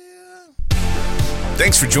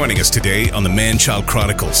 Thanks for joining us today on the Man-Child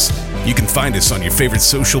Chronicles. You can find us on your favorite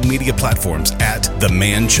social media platforms at the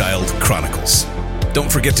Man-Child Chronicles.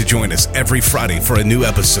 Don't forget to join us every Friday for a new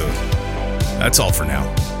episode. That's all for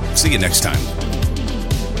now. See you next time.